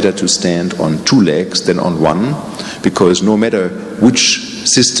much better to stand on two legs than on one, because no matter which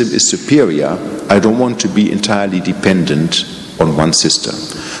system is superior, I don't want to be entirely dependent on one system.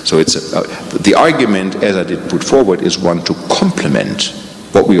 So it's the argument, as I did put forward, is one to complement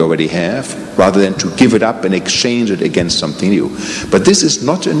what we already have, rather than to give it up and exchange it against something new. But this is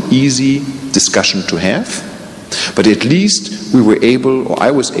not an easy discussion to have, but at least we were able, or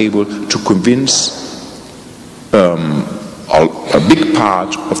I was able, to convince a big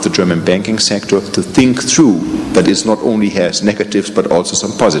part of the German banking sector to think through that it not only has negatives but also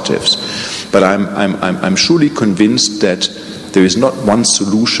some positives. But I'm surely convinced that there is not one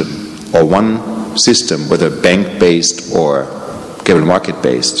solution or one system, whether bank-based or capital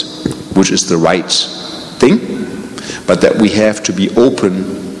market-based, which is the right thing, but that we have to be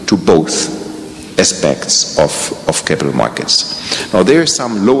open to both aspects of capital markets. Now, there are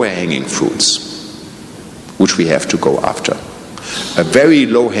some lower-hanging fruits which we have to go after. A very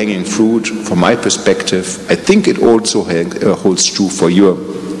low-hanging fruit, from my perspective, I think it also holds true for your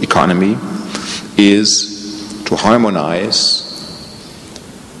economy, is to harmonize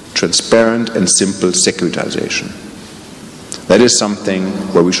transparent and simple securitization. That is something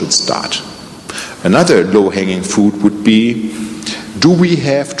where we should start. Another low-hanging fruit would be, do we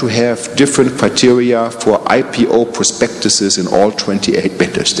have to have different criteria for IPO prospectuses in all 28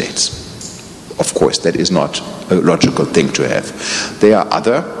 member states? Of course, that is not a logical thing to have. There are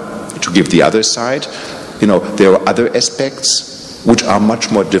other, to give the other side, there are other aspects which are much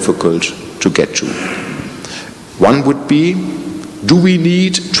more difficult to get to. One would be, do we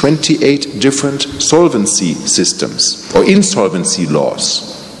need 28 different solvency systems or insolvency laws?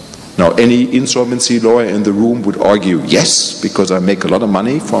 Now, any insolvency lawyer in the room would argue yes, because I make a lot of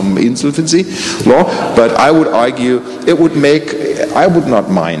money from insolvency law, but I would argue I would not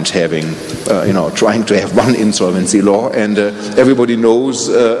mind having, trying to have one insolvency law and everybody knows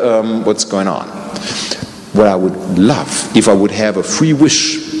what's going on. What I would love, if I would have a free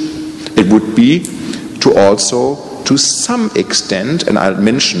wish, it would be to also, to some extent, and I'll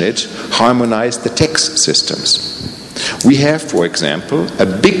mention it, harmonize the tax systems. We have, for example, a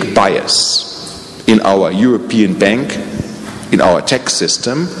big bias in our European bank, in our tax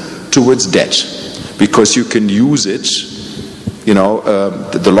system, towards debt, because you can use it,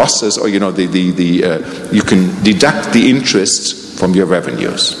 the losses, or you can deduct the interest from your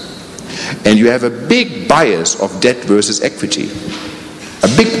revenues, and you have a big bias of debt versus equity, a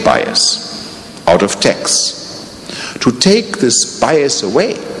big bias out of tax. To take this bias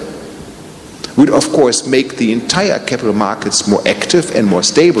away would, of course, make the entire capital markets more active and more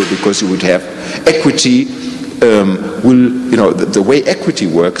stable, because you would have equity. The way equity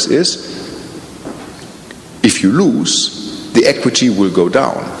works is, if you lose, the equity will go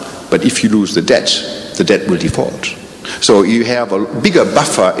down, but if you lose the debt will default. So you have a bigger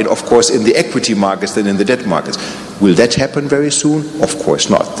buffer, of course, in the equity markets than in the debt markets. Will that happen very soon? Of course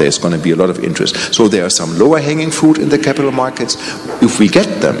not. There's going to be a lot of interest. So there are some lower-hanging fruit in the capital markets. If we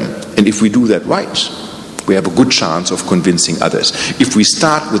get them, and if we do that right, we have a good chance of convincing others. If we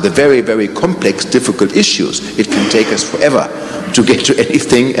start with the very, very complex, difficult issues, it can take us forever to get to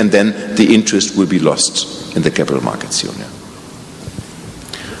anything, and then the interest will be lost in the capital markets union.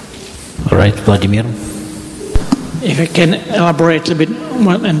 All right, Vladimír. if I can elaborate a little bit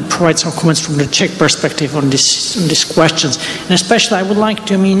and provide some comments from the Czech perspective on these questions, and especially I would like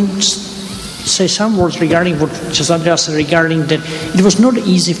to, say some words regarding what just Andreas said regarding that it was not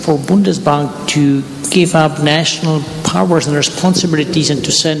easy for Bundesbank to give up national powers and responsibilities and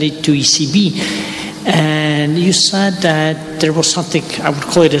to send it to ECB. And you said that there was something, I would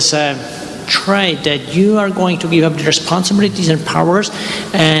call it as a trade, that you are going to give up the responsibilities and powers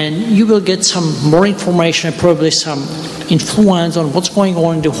and you will get some more information and probably some influence on what's going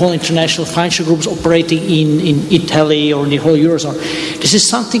on in the whole international financial groups operating in Italy or in the whole Eurozone. This is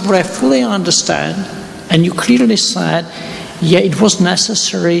something that I fully understand, and you clearly said, yeah, it was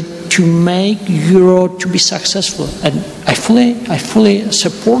necessary to make Euro to be successful. And I fully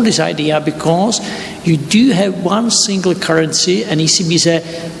support this idea because you do have one single currency and ECB is a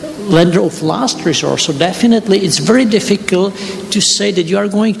lender of last resort. So definitely it's very difficult to say that you are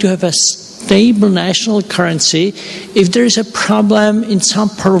going to have a stable national currency if there is a problem in some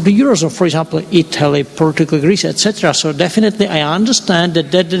part of the Eurozone, for example, Italy, Portugal, Greece, etc. So definitely I understand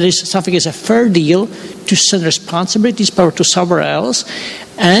that there is something as a fair deal to send responsibilities power to somewhere else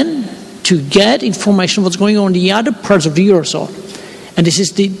and to get information on what's going on in the other parts of the Eurozone. And this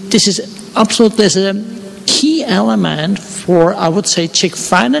is absolutely as a key element for, I would say, Czech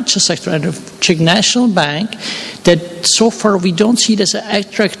financial sector and the Czech National Bank, that so far we don't see it as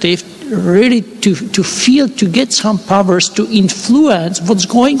attractive really to feel, to get some powers to influence what's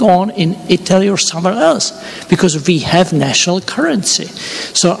going on in Italy or somewhere else, because we have national currency.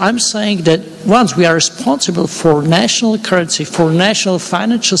 So I'm saying that once we are responsible for national currency, for national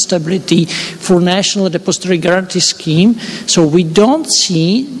financial stability, for national depository guarantee scheme, so we don't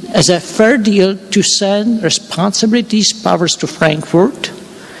see as a fair deal to send responsibilities, powers to Frankfurt,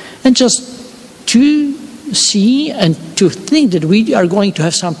 and just to see and to think that we are going to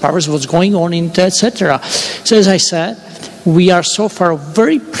have some powers, what's going on in etc. So as I said, we are so far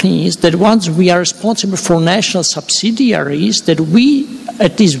very pleased that once we are responsible for national subsidiaries, that we,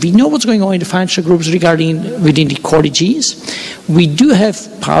 at least we know what's going on in the financial groups regarding within the colleges. We do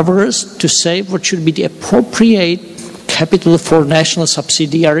have powers to say what should be the appropriate capital for national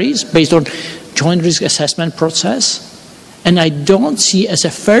subsidiaries based on joint risk assessment process. And I don't see as a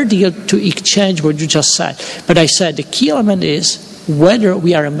fair deal to exchange what you just said. But I said the key element is whether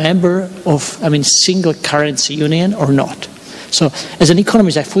we are a member of, single currency union or not. So as an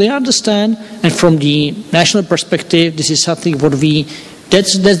economist, I fully understand. And from the national perspective, this is something what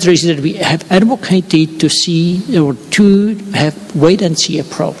that's the reason that we have advocated to see, or to have wait and see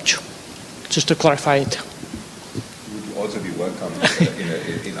approach. Just to clarify it. Also be welcome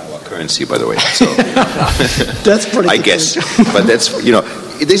in our currency, by the way. So that's pretty I guess, but that's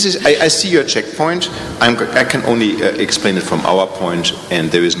this is. I see your Czech point. I can only explain it from our point,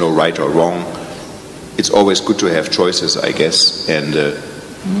 and there is no right or wrong. It's always good to have choices, I guess, and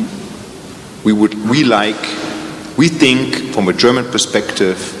we think from a German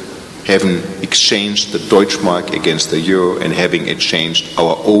perspective, having exchanged the Deutschmark against the euro and having exchanged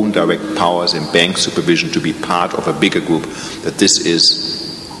our own direct powers and bank supervision to be part of a bigger group, that this is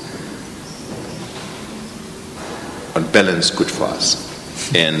on balance good for us.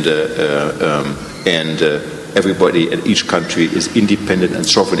 And everybody and each country is independent and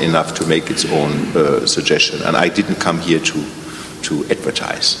sovereign enough to make its own suggestion. And I didn't come here to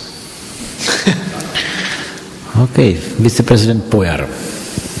advertise. Okay, Mr. President Pojar.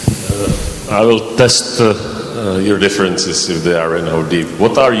 I will test your differences if they are anyhow deep.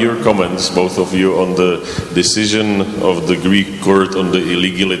 What are your comments, both of you, on the decision of the Greek court on the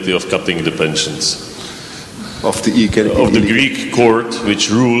illegality of cutting the pensions? Of the Greek court,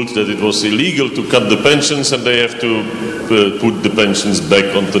 which ruled that it was illegal to cut the pensions and they have to put the pensions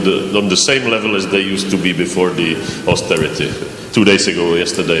back on the same level as they used to be before the austerity. 2 days ago,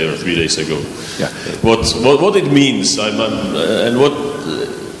 yesterday, or 3 days ago. Yeah. What it means, and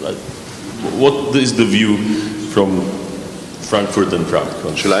what is the view from Frankfurt and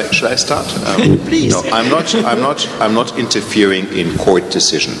Prague? Shall I start? Please. No, I'm not interfering in court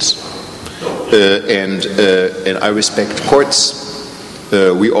decisions, and I respect courts.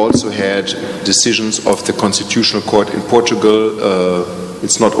 We also had decisions of the Constitutional Court in Portugal.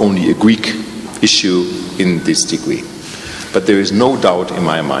 It's not only a Greek issue in this degree, but there is no doubt in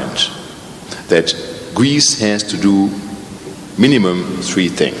my mind that Greece has to do minimum 3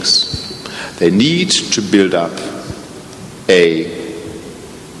 things. They need to build up a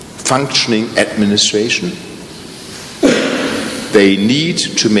functioning administration. They need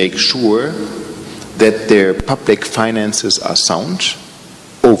to make sure that their public finances are sound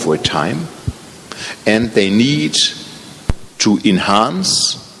over time, and they need to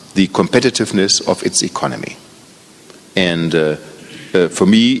enhance the competitiveness of its economy. And for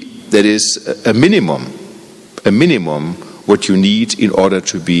me, that is a minimum what you need in order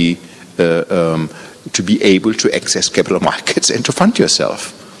to be able to access capital markets and to fund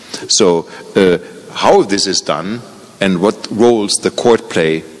yourself. So how this is done and what roles the court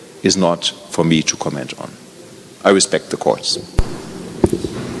play is not for me to comment on. I respect the courts.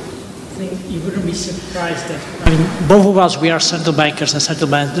 I think you wouldn't be surprised that, both of us, we are central bankers, and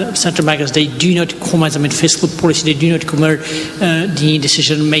central bankers, they do not comment, fiscal policy, they do not comment the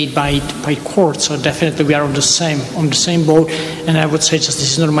decision made by courts. So definitely we are on the same boat, and I would say just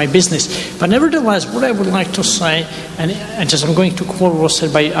this is not my business. But nevertheless, what I would like to say, and just I'm going to quote what was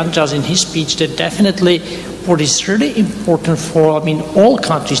said by Andreas in his speech, that definitely what is really important for, all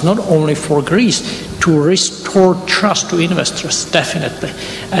countries, not only for Greece, to restore trust to investors, definitely.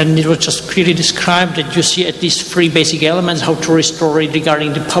 And it was just clearly described that you see at least 3 basic elements how to restore it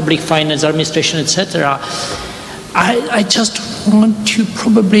regarding the public finance, administration, etc. I just want to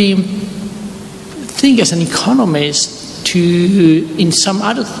probably think as an economist in some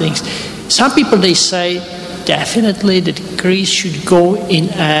other things. Some people, they say, definitely that Greece should go in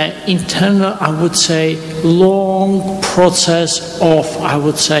an internal, I would say, long process of, I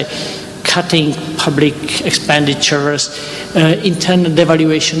would say, cutting public expenditures, internal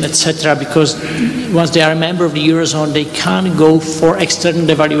devaluation, etc., because once they are a member of the Eurozone, they can't go for external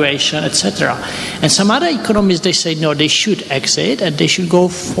devaluation, etc. And some other economists, they say, no, they should exit and they should go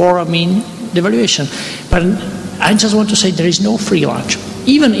for, devaluation. But I just want to say there is no free lunch.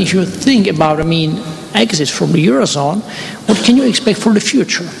 Even if you think about, exit from the Eurozone, what can you expect for the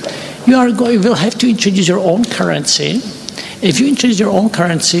future? You will have to introduce your own currency. If you introduce your own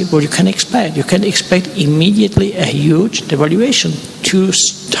currency, what you can expect? You can expect immediately a huge devaluation to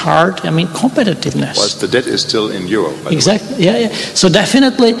start, competitiveness. Well, the debt is still in euro. Exactly, yeah. So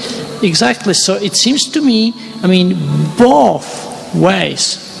definitely, exactly. So it seems to me, both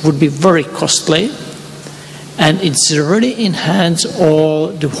ways would be very costly, and it's really enhance all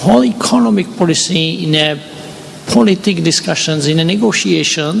the whole economic policy in a politic discussions, in a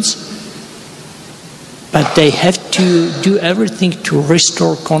negotiations. But they have to do everything to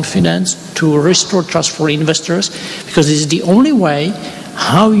restore confidence, to restore trust for investors, because this is the only way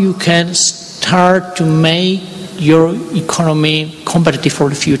how you can start to make your economy competitive for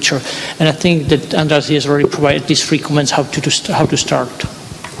the future. And I think that Andreas has already provided these 3 comments how to start.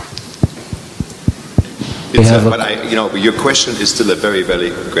 Your question is still a very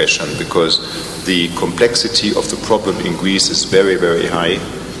valid question, because the complexity of the problem in Greece is very, very high,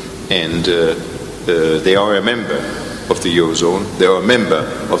 and they are a member of the Eurozone, they are a member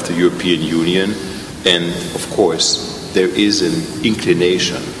of the European Union, and of course there is an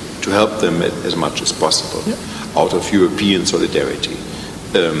inclination to help them as much as possible out of European solidarity.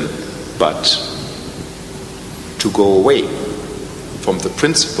 But to go away from the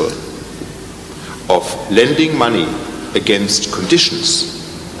principle of lending money against conditions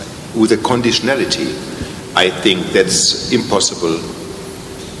with a conditionality, I think that's impossible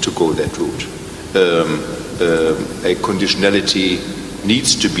to go that route. A conditionality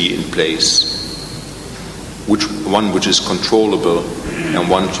needs to be in place, one which is controllable and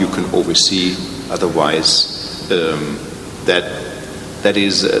one you can oversee. Otherwise, that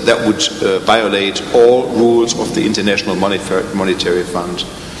would violate all rules of the International Monetary Fund.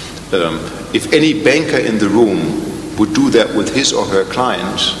 If any banker in the room would do that with his or her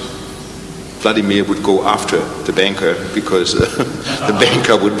client, Vladimír would go after the banker, because the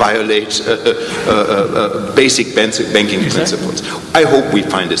banker would violate basic banking principles. I hope we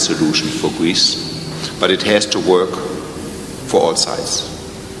find a solution for Greece, but it has to work for all sides.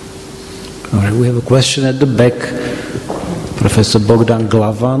 All right, we have a question at the back. Professor Bogdan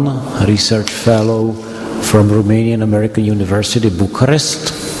Glavan, research fellow from Romanian American University,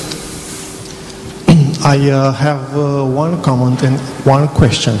 Bucharest. I have one comment and one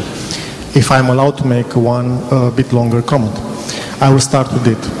question. If I'm allowed to make one bit longer comment, I will start with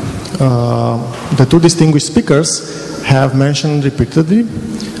it. The 2 distinguished speakers have mentioned repeatedly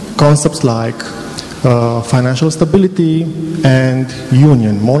concepts like financial stability and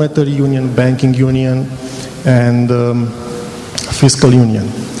union, monetary union, banking union, and fiscal union.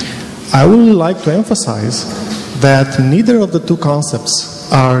 I would like to emphasize that neither of the 2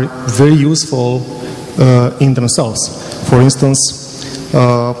 concepts are very useful in themselves. For instance,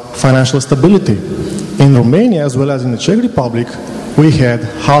 financial stability. In Romania, as well as in the Czech Republic, we had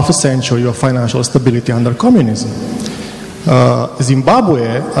half a century of financial stability under communism.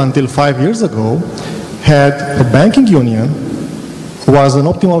 Zimbabwe, until 5 years ago, had a banking union, was an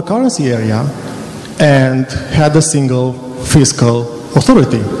optimal currency area, and had a single fiscal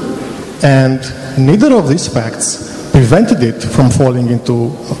authority. And neither of these facts prevented it from falling into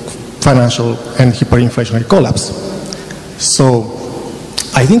financial and hyperinflationary collapse. So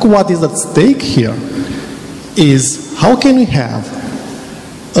I think what is at stake here is how can we have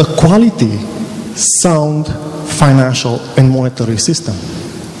a quality, sound financial and monetary system?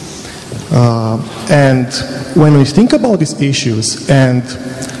 And when we think about these issues and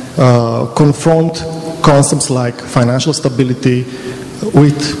confront concepts like financial stability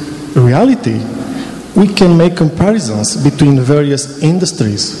with reality, we can make comparisons between various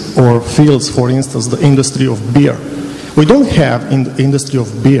industries or fields. For instance, the industry of beer. We don't have in the industry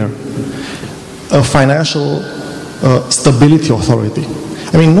of beer a financial stability authority.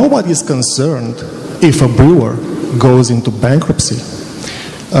 I mean, nobody is concerned if a brewer goes into bankruptcy.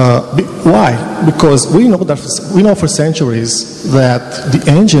 Why? Because we know for centuries that the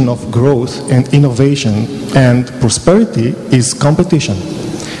engine of growth and innovation and prosperity is competition.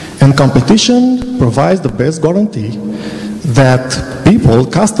 And competition provides the best guarantee that people,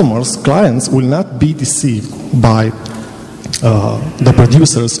 customers, clients will not be deceived by the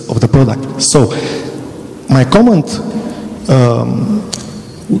producers of the product. So my comment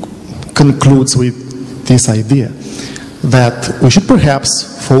concludes with this idea that we should perhaps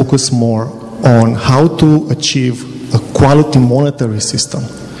focus more on how to achieve a quality monetary system.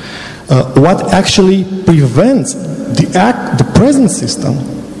 What actually prevents the present system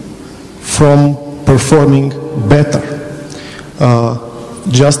from performing better.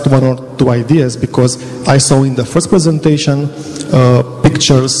 Just one or two ideas, because I saw in the first presentation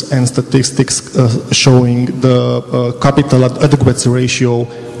pictures and statistics showing the capital adequacy ratio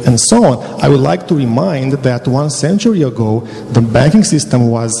and so on. I would like to remind that 1 century ago the banking system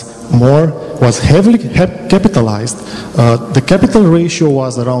was heavily capitalized. The capital ratio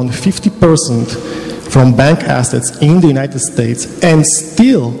was around 50% from bank assets in the United States, and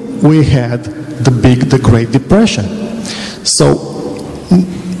still we had the Great Depression. So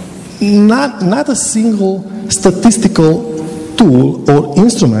not a single statistical tool or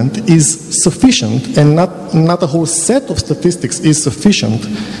instrument is sufficient, and not a whole set of statistics is sufficient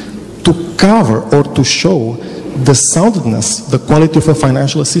to cover or to show the soundness, the quality of a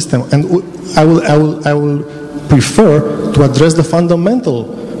financial system. And I will prefer to address the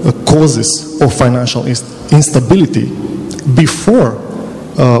fundamental causes of financial instability before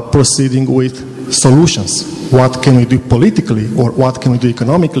proceeding with solutions. What can we do politically, or what can we do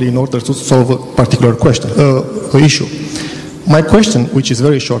economically in order to solve a particular question, issue? My question, which is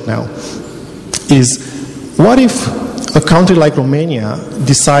very short now, is what if a country like Romania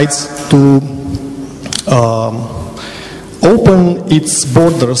decides to open its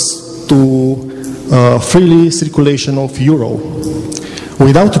borders to freely circulation of euro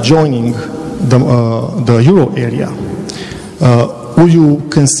without joining the euro area? Would you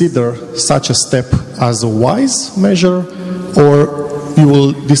consider such a step as a wise measure, or you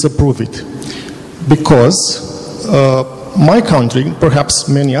will disapprove it? Because my country, perhaps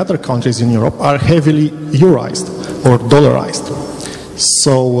many other countries in Europe, are heavily euroized or dollarized.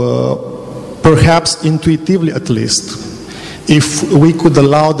 So perhaps intuitively at least, if we could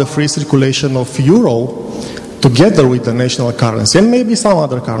allow the free circulation of euro together with the national currency, and maybe some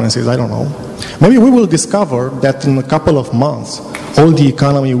other currencies, I don't know, maybe we will discover that in a couple of months all the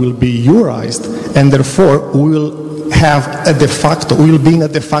economy will be euroized, and therefore we will have a de facto, we will be in a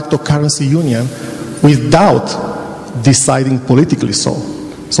de facto currency union without deciding politically so.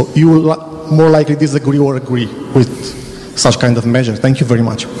 So you will more likely disagree or agree with such kind of measure. Thank you very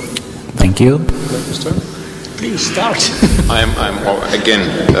much. Thank you. Please start. I'm again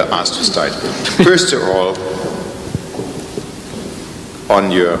asked to start. First of all,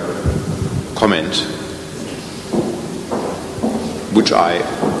 on your comment, which I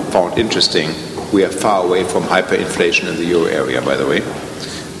found interesting, we are far away from hyperinflation in the euro area, by the way.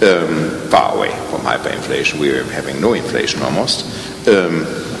 Far away from hyperinflation. We are having no inflation almost.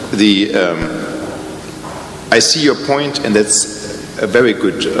 I see your point, and that's a very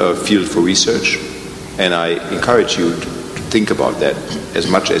good field for research, and I encourage you to think about that as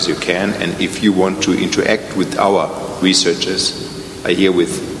much as you can. And if you want to interact with our researchers, I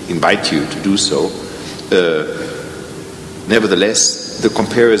herewith invite you to do so. Nevertheless, the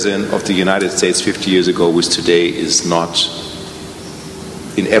comparison of the United States 50 years ago with today is not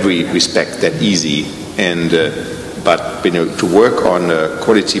in every respect that easy, and but to work on a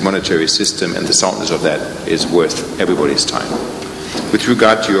quality monetary system and the soundness of that is worth everybody's time. With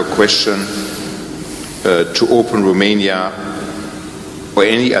regard to your question, to open Romania or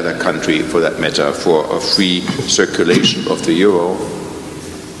any other country for that matter for a free circulation of the euro,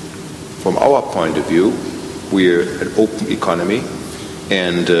 from our point of view, we're an open economy,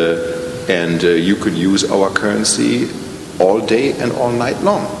 and and you could use our currency all day and all night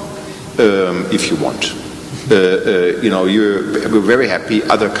long if you want. We're very happy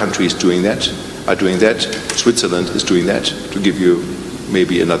other countries are doing that. Switzerland is doing that, to give you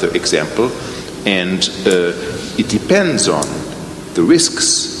maybe another example. And it depends on the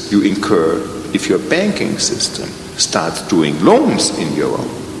risks you incur if your banking system starts doing loans in euro.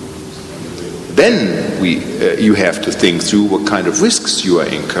 Then you have to think through what kind of risks you are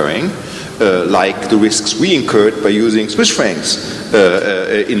incurring, like the risks we incurred by using Swiss francs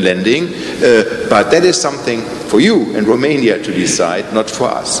in lending. But that is something for you and Romania to decide, not for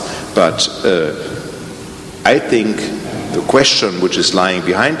us. But I think the question which is lying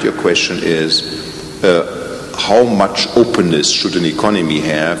behind your question is how much openness should an economy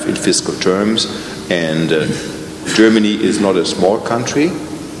have in fiscal terms? And Germany is not a small country,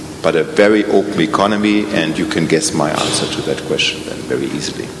 but a very open economy, and you can guess my answer to that question then very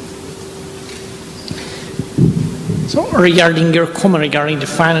easily. So regarding your comment regarding the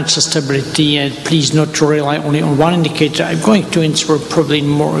financial stability, and please not to rely only on one indicator, I'm going to answer probably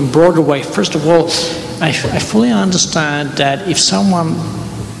in a broader way. First of all, I fully understand that if someone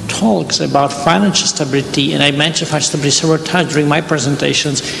talks about financial stability, and I mentioned financial stability several times during my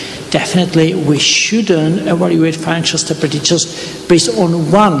presentations, definitely we shouldn't evaluate financial stability just based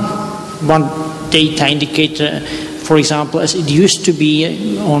on one data indicator, for example, as it used to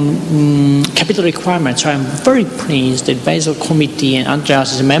be on capital requirements. So I'm very pleased that Basel Committee, and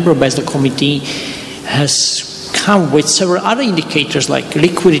Andreas is a member of Basel Committee, has come with several other indicators like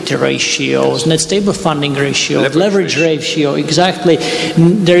liquidity ratios, net stable funding ratio, leverage ratio, exactly.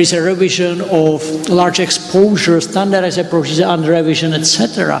 There is a revision of large exposure, standardized approaches under revision,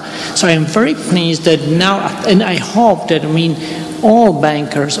 etc. So I am very pleased that now, and I hope that, all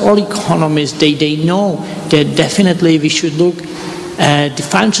bankers, all economists, they know that definitely we should look at the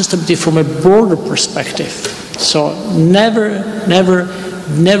financial stability from a broader perspective. So never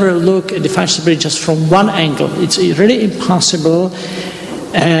look at the financial stability just from one angle. It's really impossible.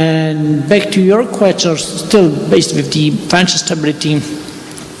 And back to your question, still based with the financial stability,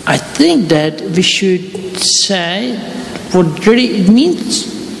 I think that we should say what really it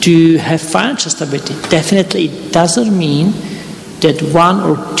means to have financial stability. Definitely it doesn't mean that one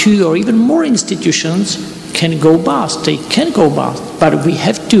or two or even more institutions can go bust. They can go bust, but we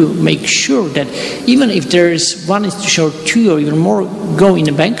have to make sure that even if there is one institution or two or even more go in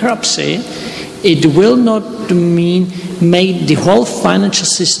a bankruptcy, it will not mean make the whole financial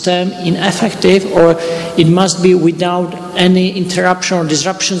system ineffective, or it must be without any interruption or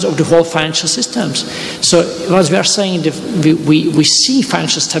disruptions of the whole financial systems. So as we are saying, we see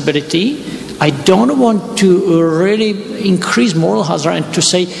financial stability. I don't want to really increase moral hazard and to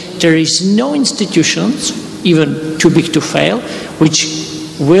say there is no institutions, even too big to fail, which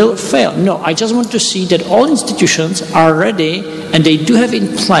will fail. No, I just want to see that all institutions are ready and they do have in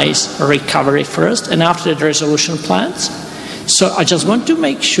place a recovery first and after that resolution plans. So I just want to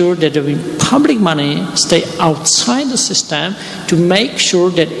make sure that the public money stay outside the system to make sure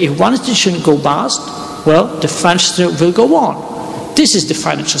that if one institution go bust, well, the financial system will go on. This is the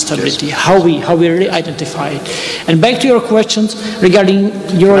financial stability, yes. how we really identify it. And back to your questions regarding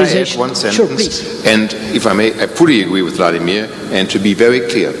Eurozone. Can I add one sentence? Sure, please. And if I may, I fully agree with Vladimir. And to be very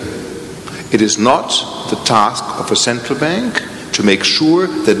clear, it is not the task of a central bank to make sure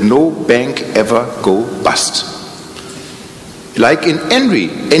that no bank ever go bust. Like in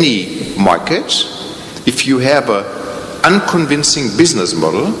any market, if you have an unconvincing business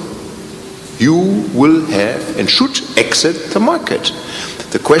model, you will have and should exit the market.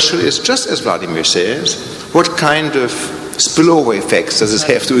 The question is, just as Vladimir says, what kind of spillover effects does this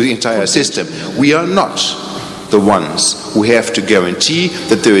have to the entire system? We are not the ones who have to guarantee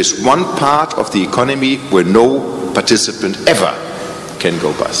that there is one part of the economy where no participant ever can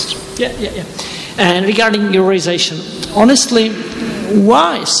go bust. Yeah. And regarding Eurozone, honestly,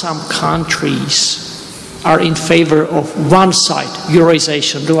 why some countries are in favor of one side,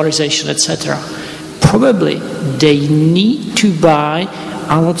 Eurozone, dollarization, etc. Probably they need to buy,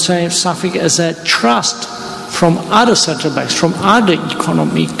 I would say, something as a trust from other central banks, from other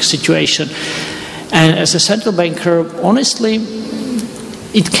economic situation. And as a central banker, honestly,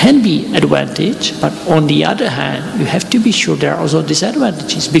 it can be advantage, but on the other hand, you have to be sure there are also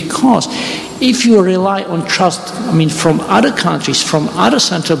disadvantages, because if you rely on trust, from other countries, from other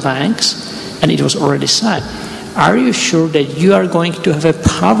central banks, and it was already said, are you sure that you are going to have a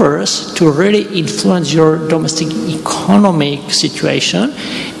powers to really influence your domestic economic situation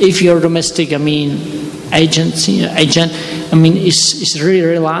if your domestic, agent is really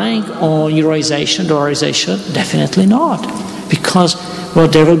relying on Eurozone, dollarization? Definitely not. Because well,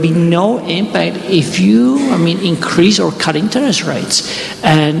 there will be no impact if you, increase or cut interest rates.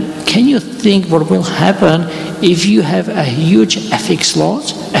 And can you think what will happen if you have a huge FX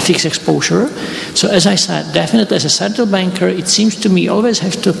loss, FX exposure? So as I said, definitely as a central banker, it seems to me always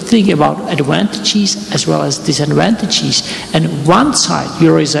have to think about advantages as well as disadvantages. And one side,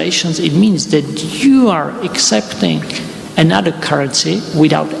 eurozation, it means that you are accepting another currency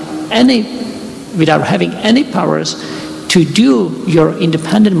without having any powers to do your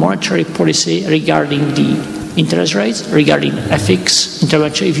independent monetary policy regarding the interest rates, regarding FX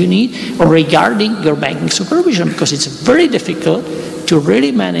intervention if you need, or regarding your banking supervision, because it's very difficult to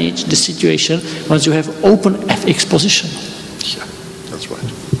really manage the situation once you have open FX position. Yeah, that's right.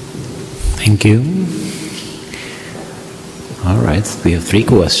 Thank you. All right, we have 3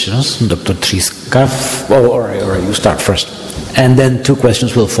 questions. Dr. Tříska, all right, you start first. And then 2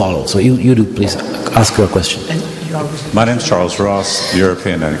 questions will follow. So you do, please, ask your question. My name is Charles Ross,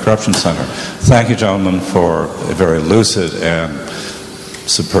 European Anti-Corruption Center. Thank you, gentlemen, for a very lucid and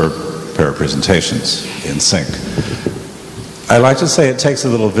superb pair of presentations in sync. I like to say it takes a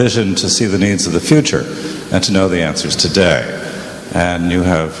little vision to see the needs of the future and to know the answers today. And you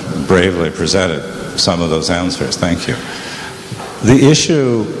have bravely presented some of those answers. Thank you. The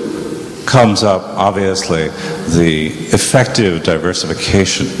issue comes up, obviously, the effective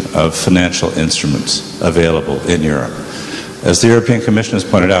diversification of financial instruments available in Europe. As the European Commission has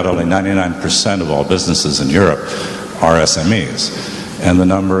pointed out, only 99% of all businesses in Europe are SMEs, and the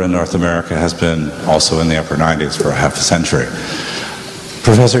number in North America has been also in the upper 90s for a half a century.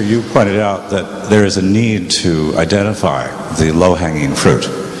 Professor, you pointed out that there is a need to identify the low-hanging fruit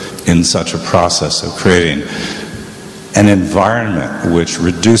in such a process of creating an environment which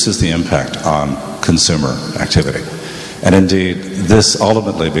reduces the impact on consumer activity. And indeed, this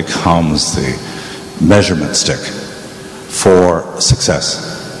ultimately becomes the measurement stick for success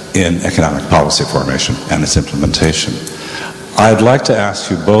in economic policy formation and its implementation. I'd like to ask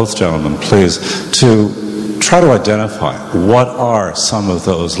you both, gentlemen, please, to try to identify what are some of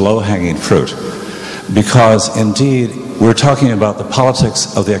those low-hanging fruit, because indeed, we're talking about the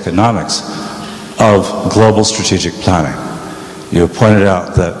politics of the economics of global strategic planning. You have pointed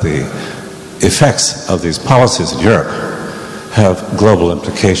out that the effects of these policies in Europe have global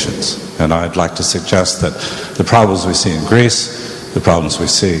implications. And I'd like to suggest that the problems we see in Greece, the problems we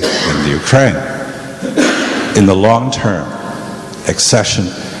see in the Ukraine, in the long term, accession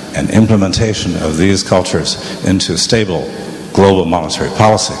and implementation of these cultures into stable global monetary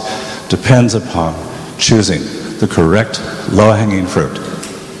policy depends upon choosing the correct low-hanging fruit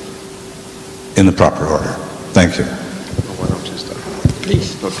in the proper order. Thank you. Why don't you start?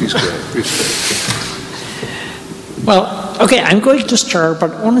 Please. No, please go ahead. Please go ahead. Well, okay, I'm going to start,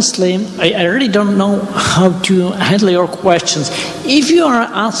 but honestly, I really don't know how to handle your questions. If you are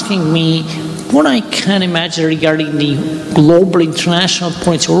asking me what I can imagine regarding the global international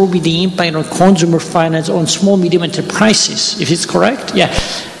points, what will be the impact on consumer finance, on small, medium enterprises, if it's correct? Yeah.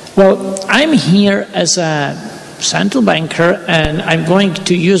 Well, I'm here as a central banker, and I'm going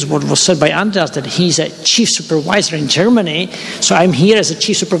to use what was said by Andreas, that he's a chief supervisor in Germany. So I'm here as a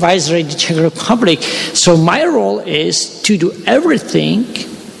chief supervisor in the Czech Republic. So my role is to do everything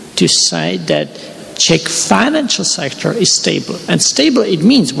to say that Czech financial sector is stable. And stable, it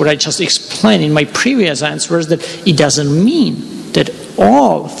means what I just explained in my previous answers, that it doesn't mean that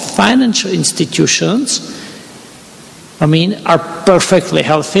all financial institutions are perfectly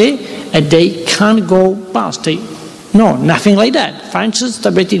healthy and they can't go bust. No, nothing like that. Financial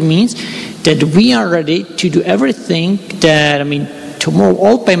stability means that we are ready to do everything that, tomorrow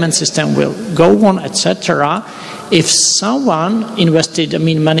all payment system will go on, etc. If someone invested,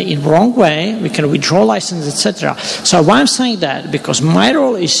 money in wrong way, we can withdraw license, etc. So why I'm saying that? Because my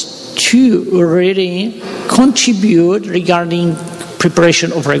role is to really contribute regarding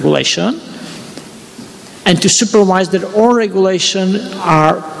preparation of regulation, and to supervise that all regulations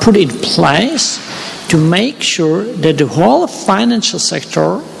are put in place to make sure that the whole financial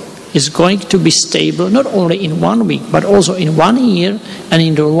sector is going to be stable, not only in 1 week, but also in 1 year and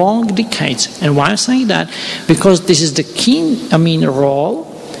in the long decades. And why I'm saying that? Because this is the key, role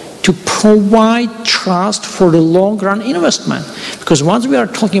to provide trust for the long-run investment. Because once we are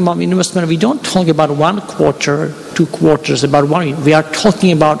talking about investment, we don't talk about 1 quarter, 2 quarters, about 1 year. We are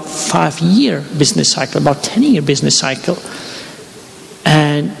talking about 5-year business cycle, about 10-year business cycle.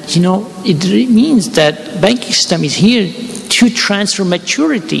 And, it means that banking system is here to transfer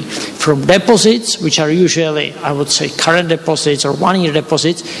maturity from deposits, which are usually, I would say, current deposits or 1-year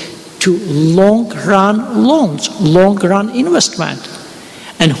deposits, to long-run loans, long-run investment.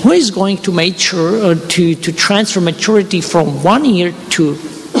 And who is going to make sure to transfer maturity from 1 year to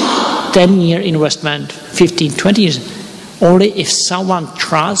 10-year investment, 15, 20 years? Only if someone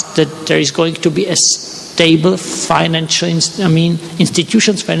trusts that there is going to be a stable financial,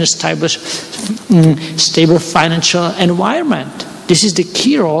 institutions, stable financial environment. This is the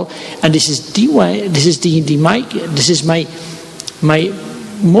key role, and this is the way. This is my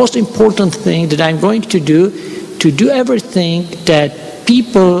most important thing that I'm going to do everything that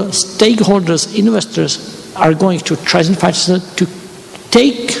people, stakeholders, investors are going to try to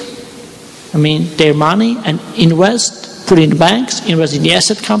take, their money and invest. Put in banks, invest in the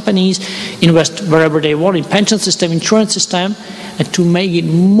asset companies, invest wherever they want, in pension system, insurance system, and to make it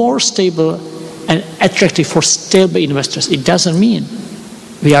more stable and attractive for stable investors. It doesn't mean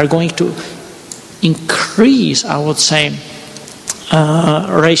we are going to increase, I would say,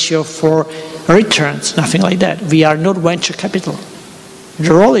 ratio for returns, nothing like that. We are not venture capital.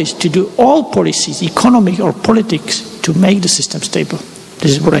 The role is to do all policies, economic or politics, to make the system stable.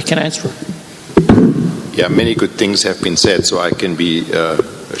 This is what I can answer. Yeah, many good things have been said, so I can be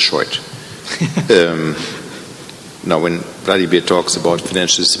short. Now, when Vladimír talks about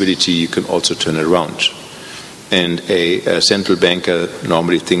financial stability, you can also turn it around. And a central banker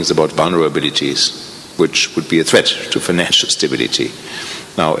normally thinks about vulnerabilities, which would be a threat to financial stability.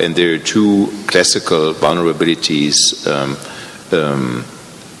 Now, and there are two classical vulnerabilities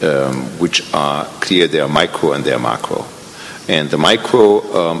which are clear. They are micro and they are macro. And the micro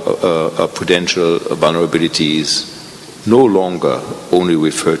prudential vulnerabilities no longer only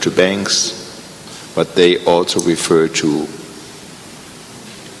refer to banks, but they also refer to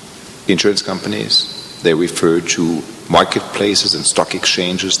insurance companies. They refer to marketplaces and stock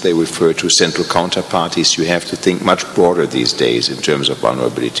exchanges. They refer to central counterparties. You have to think much broader these days in terms of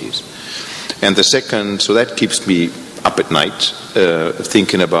vulnerabilities. And the second, so that keeps me up at night,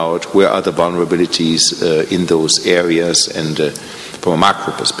 thinking about where are the vulnerabilities in those areas and from a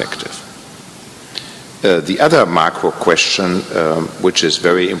macro perspective. The other macro question, which is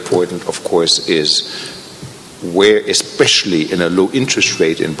very important, of course, is where, especially in a low interest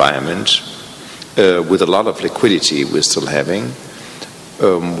rate environment, with a lot of liquidity we're still having,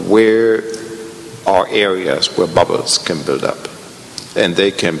 where are areas where bubbles can build up. And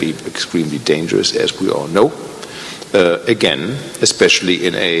they can be extremely dangerous, as we all know. Again, especially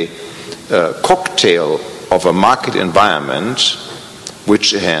in a cocktail of a market environment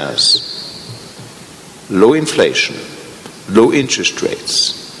which has low inflation, low interest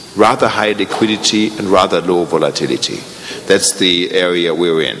rates, rather high liquidity, and rather low volatility. That's the area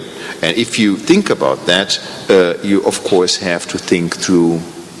we're in. And if you think about that, you of course have to think through,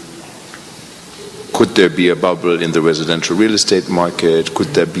 could there be a bubble in the residential real estate market?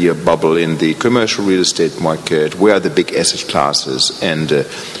 Could there be a bubble in the commercial real estate market? Where are the big asset classes? And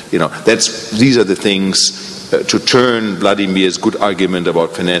these are the things to turn Vladimír's good argument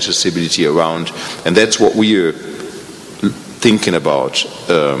about financial stability around, and that's what we are thinking about.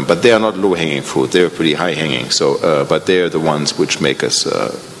 But they are not low-hanging fruit; they are pretty high-hanging. So, but they are the ones which make us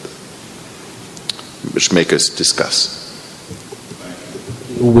discuss.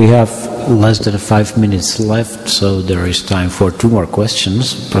 We have less than 5 minutes left, so there is time for 2 more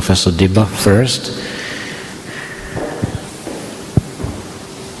questions. Professor Diba first.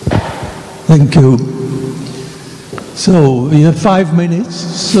 Thank you. So we have 5 minutes,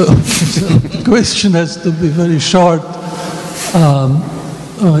 so the question has to be very short.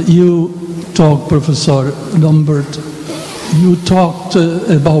 You talked, Professor Dombret, you talked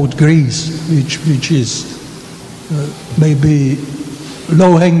about Greece, which is maybe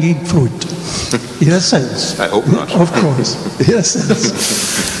low-hanging fruit, in a sense. I hope not. Of course, in a sense.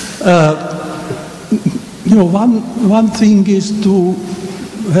 One thing is to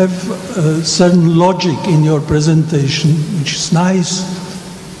have a certain logic in your presentation, which is nice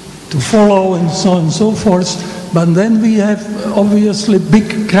to follow and so on and so forth. But then we have obviously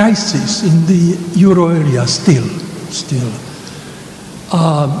big crisis in the euro area still.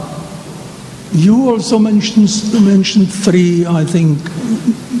 You also mentioned 3, I think,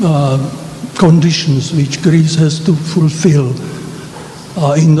 conditions which Greece has to fulfill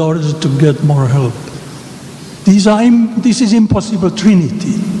in order to get more help. This is impossible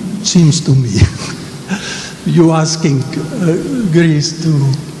trinity, seems to me. You asking Greece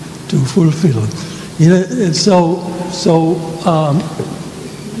to fulfill.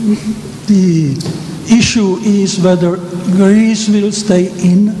 The issue is whether Greece will stay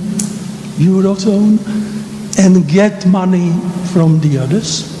in Eurozone and get money from the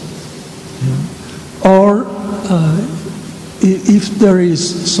others, or if there is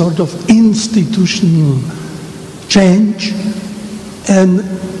sort of institutional change, and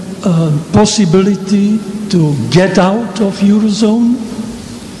possibility to get out of Eurozone,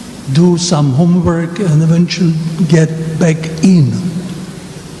 do some homework, and eventually get back in.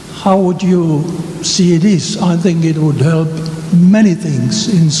 How would you see this? I think it would help many things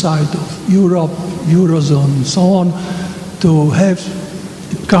inside of Europe, Eurozone, and so on, to have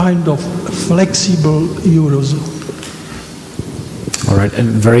a kind of flexible Eurozone. All right, and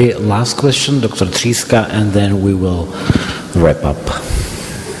very last question, Dr. Tříska, and then we will wrap up.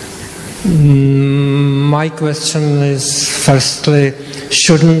 My question is, firstly,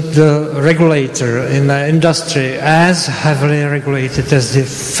 shouldn't the regulator in the industry, as heavily regulated as the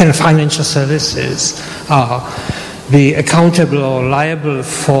financial services are, be accountable or liable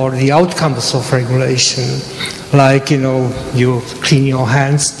for the outcomes of regulation? Like, you clean your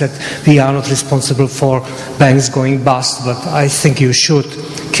hands, that we are not responsible for banks going bust, but I think you should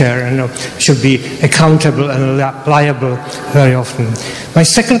care and should be accountable and liable very often. My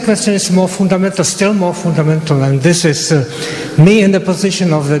second question is more fundamental, still more fundamental, and this is me in the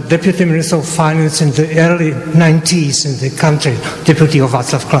position of the Deputy Minister of Finance in the early 90s in the country, Deputy of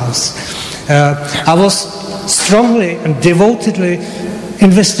Václav Klaus. I was strongly and devotedly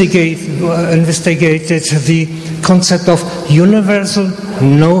investigated the concept of universal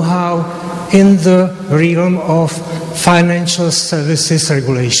know-how in the realm of financial services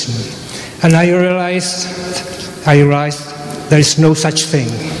regulation. And I realized there is no such thing.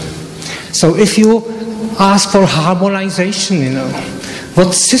 So if you ask for harmonization,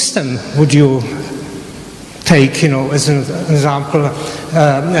 what system would you take, as an example,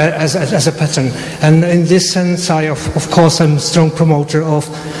 as a pattern? And in this sense, I, of course, am a strong promoter of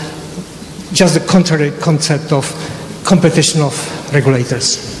just the contrary concept of competition of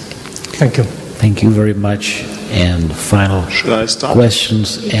regulators. Thank you. Thank you very much. And final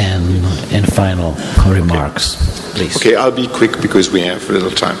questions and final remarks, please. Okay, I'll be quick because we have a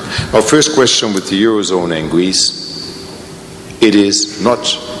little time. Our first question with the Eurozone and Greece, it is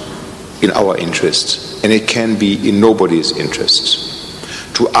not in our interest, and it can be in nobody's interest,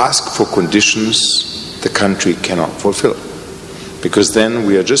 to ask for conditions the country cannot fulfill. Because then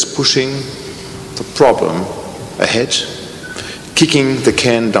we are just pushing the problem ahead, kicking the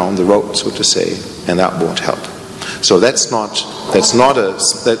can down the road, so to say, and that won't help. So that's not a smart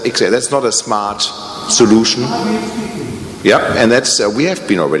solution. Yeah, and that's we have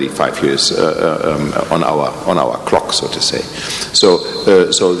been already 5 years on our clock, so to say. So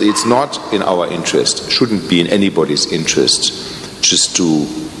it's not in our interest, shouldn't be in anybody's interest, just to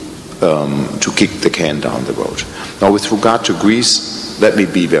kick the can down the road. Now, with regard to Greece, let me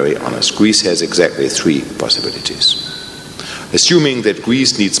be very honest. Greece has exactly 3 possibilities. Assuming that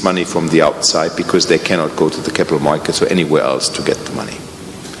Greece needs money from the outside because they cannot go to the capital markets or anywhere else to get the money.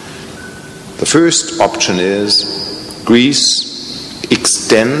 The first option is Greece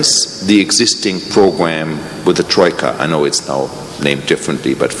extends the existing program with the Troika. I know it's now named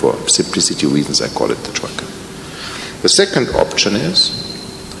differently, but for simplicity reasons I call it the Troika. The second option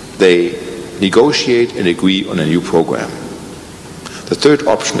is they negotiate and agree on a new program. The third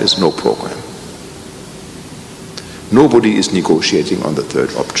option is no program. Nobody is negotiating on the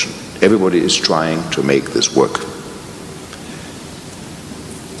third option. Everybody is trying to make this work.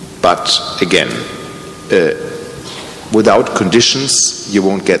 But again, without conditions, you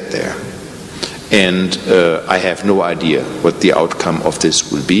won't get there. And I have no idea what the outcome of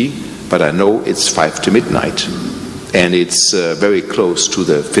this will be, but I know it's 5 to midnight, and it's very close to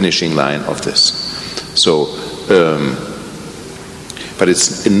the finishing line of this. So, but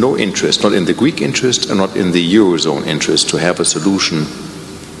it's in no interest, not in the Greek interest and not in the Eurozone interest, to have a solution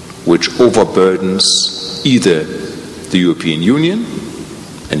which overburdens either the European Union,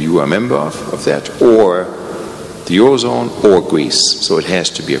 and you are a member of that, or the Eurozone or Greece. So it has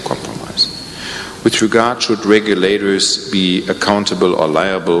to be a compromise. With regard, should regulators be accountable or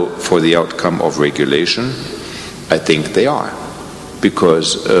liable for the outcome of regulation? I think they are,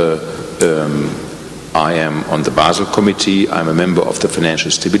 because I am on the Basel Committee, I'm a member of the Financial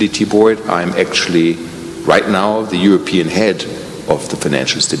Stability Board, I'm actually right now the European head of the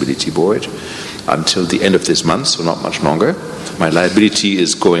Financial Stability Board until the end of this month, so not much longer. My liability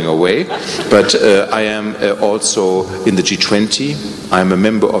is going away, but I am also in the G20, I'm a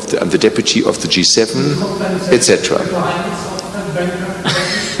member of I'm the deputy of the G7, etc.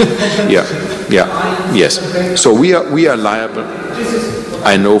 Yes. So we are liable.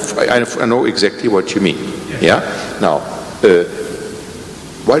 I know exactly what you mean. Yeah. Now,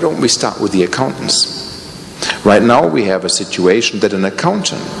 why don't we start with the accountants? Right now, we have a situation that an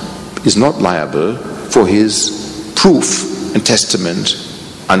accountant is not liable for his proof and testament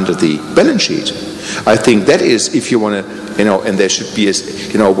under the balance sheet. I think that is, if you want to, and there should be,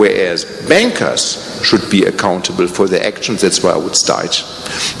 whereas bankers should be accountable for their actions, that's where I would start.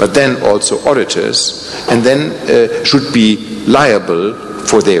 But then also auditors, and then should be liable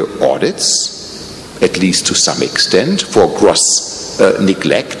for their audits, at least to some extent, for gross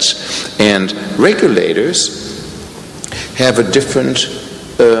neglect. And regulators have a different,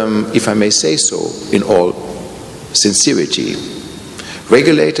 if I may say so, in all sincerity.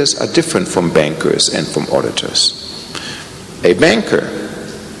 Regulators are different from bankers and from auditors. A banker,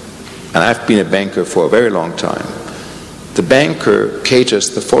 and I've been a banker for a very long time, the banker caters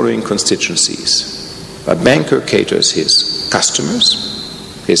the following constituencies. A banker caters his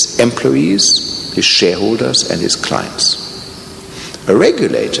customers, his employees, his shareholders, and his clients. A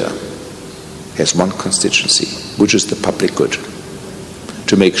regulator has one constituency, which is the public good,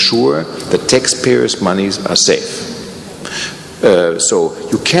 to make sure that taxpayers' monies are safe. So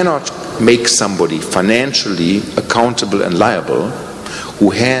you cannot make somebody financially accountable and liable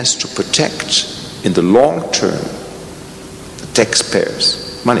who has to protect in the long term the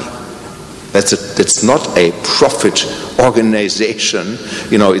taxpayers' money. That's not a profit organization.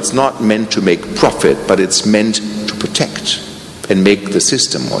 It's not meant to make profit, but it's meant to protect and make the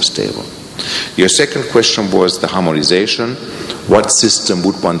system more stable. Your second question was the harmonization. What system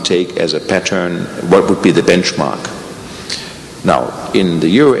would one take as a pattern? What would be the benchmark? Now, in the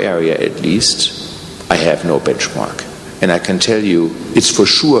euro area at least, I have no benchmark. And I can tell you, it's for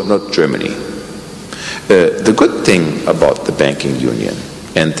sure not Germany. The good thing about the banking union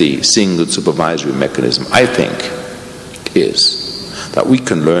and the single supervisory mechanism, I think, is that we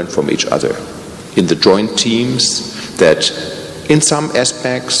can learn from each other in the joint teams, that in some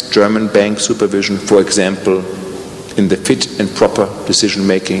aspects, German bank supervision, for example, in the fit and proper decision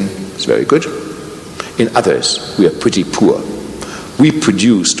making, is very good. In others, we are pretty poor. We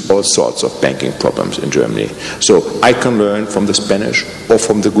produced all sorts of banking problems in Germany. So I can learn from the Spanish, or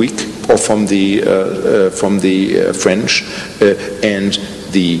from the Greek, or from the French, and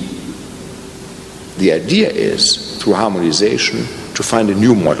the idea is, through harmonization, to find a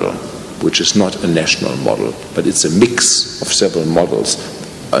new model, which is not a national model, but it's a mix of several models,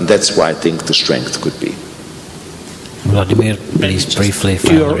 and that's why I think the strength could be. Vladimír, please briefly.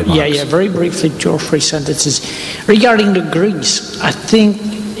 Very briefly, 2 or 3 sentences. Regarding the Greece, I think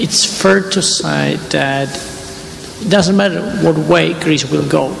it's fair to say that it doesn't matter what way Greece will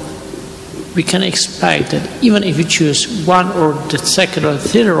go. We can expect that even if you choose one or the second or the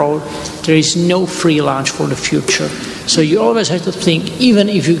third road, there is no free lunch for the future. So you always have to think, even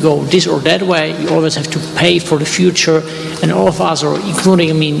if you go this or that way, you always have to pay for the future. And all of us, or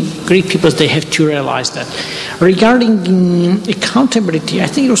including, Greek people, they have to realize that. Regarding the accountability, I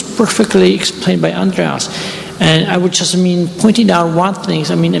think it was perfectly explained by Andreas. And I would just pointing out one thing.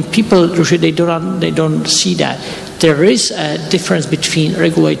 And people usually they don't see that there is a difference between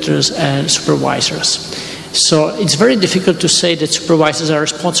regulators and supervisors. So it's very difficult to say that supervisors are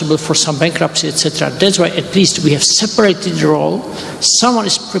responsible for some bankruptcy, etc. That's why at least we have separated the role. Someone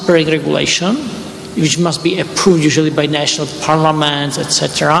is preparing regulation, which must be approved usually by national parliaments,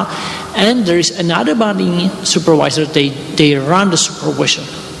 etc. And there is another body, supervisor, they run the supervision.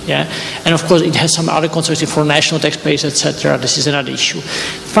 Yeah? And of course it has some other consequences for national taxpayers, etc. This is another issue.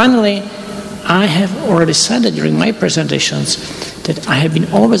 Finally, I have already said that during my presentations that I have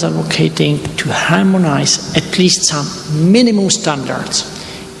been always advocating to harmonize at least some minimum standards.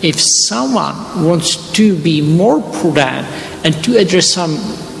 If someone wants to be more prudent and to address some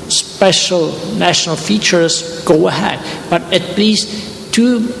special national features, go ahead. But at least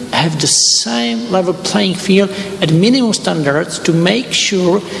to have the same level playing field at minimum standards to make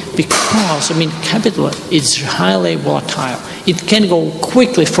sure, because capital is highly volatile. It can go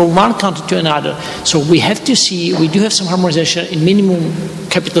quickly from one country to another. So we have to see, we do have some harmonization in minimum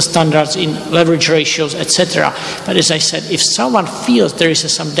capital standards, in leverage ratios, etc. But as I said, if someone feels there is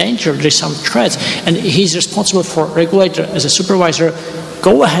some danger, there is some threats, and he's responsible for regulator as a supervisor,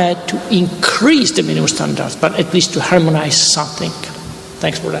 go ahead to increase the minimum standards, but at least to harmonize something.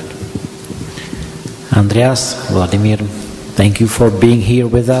 Thanks for that. Andreas, Vladimír, thank you for being here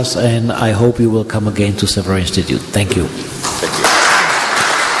with us, and I hope you will come again to CEVRO Institute. Thank you. Thank you.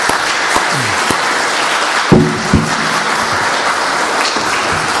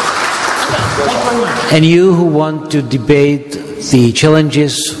 And you who want to debate the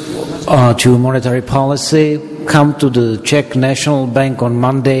challenges to monetary policy, come to the Czech National Bank on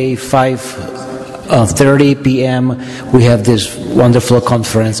Monday, 5:30 p.m. We have this wonderful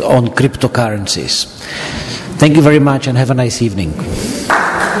conference on cryptocurrencies. Thank you very much and have a nice evening.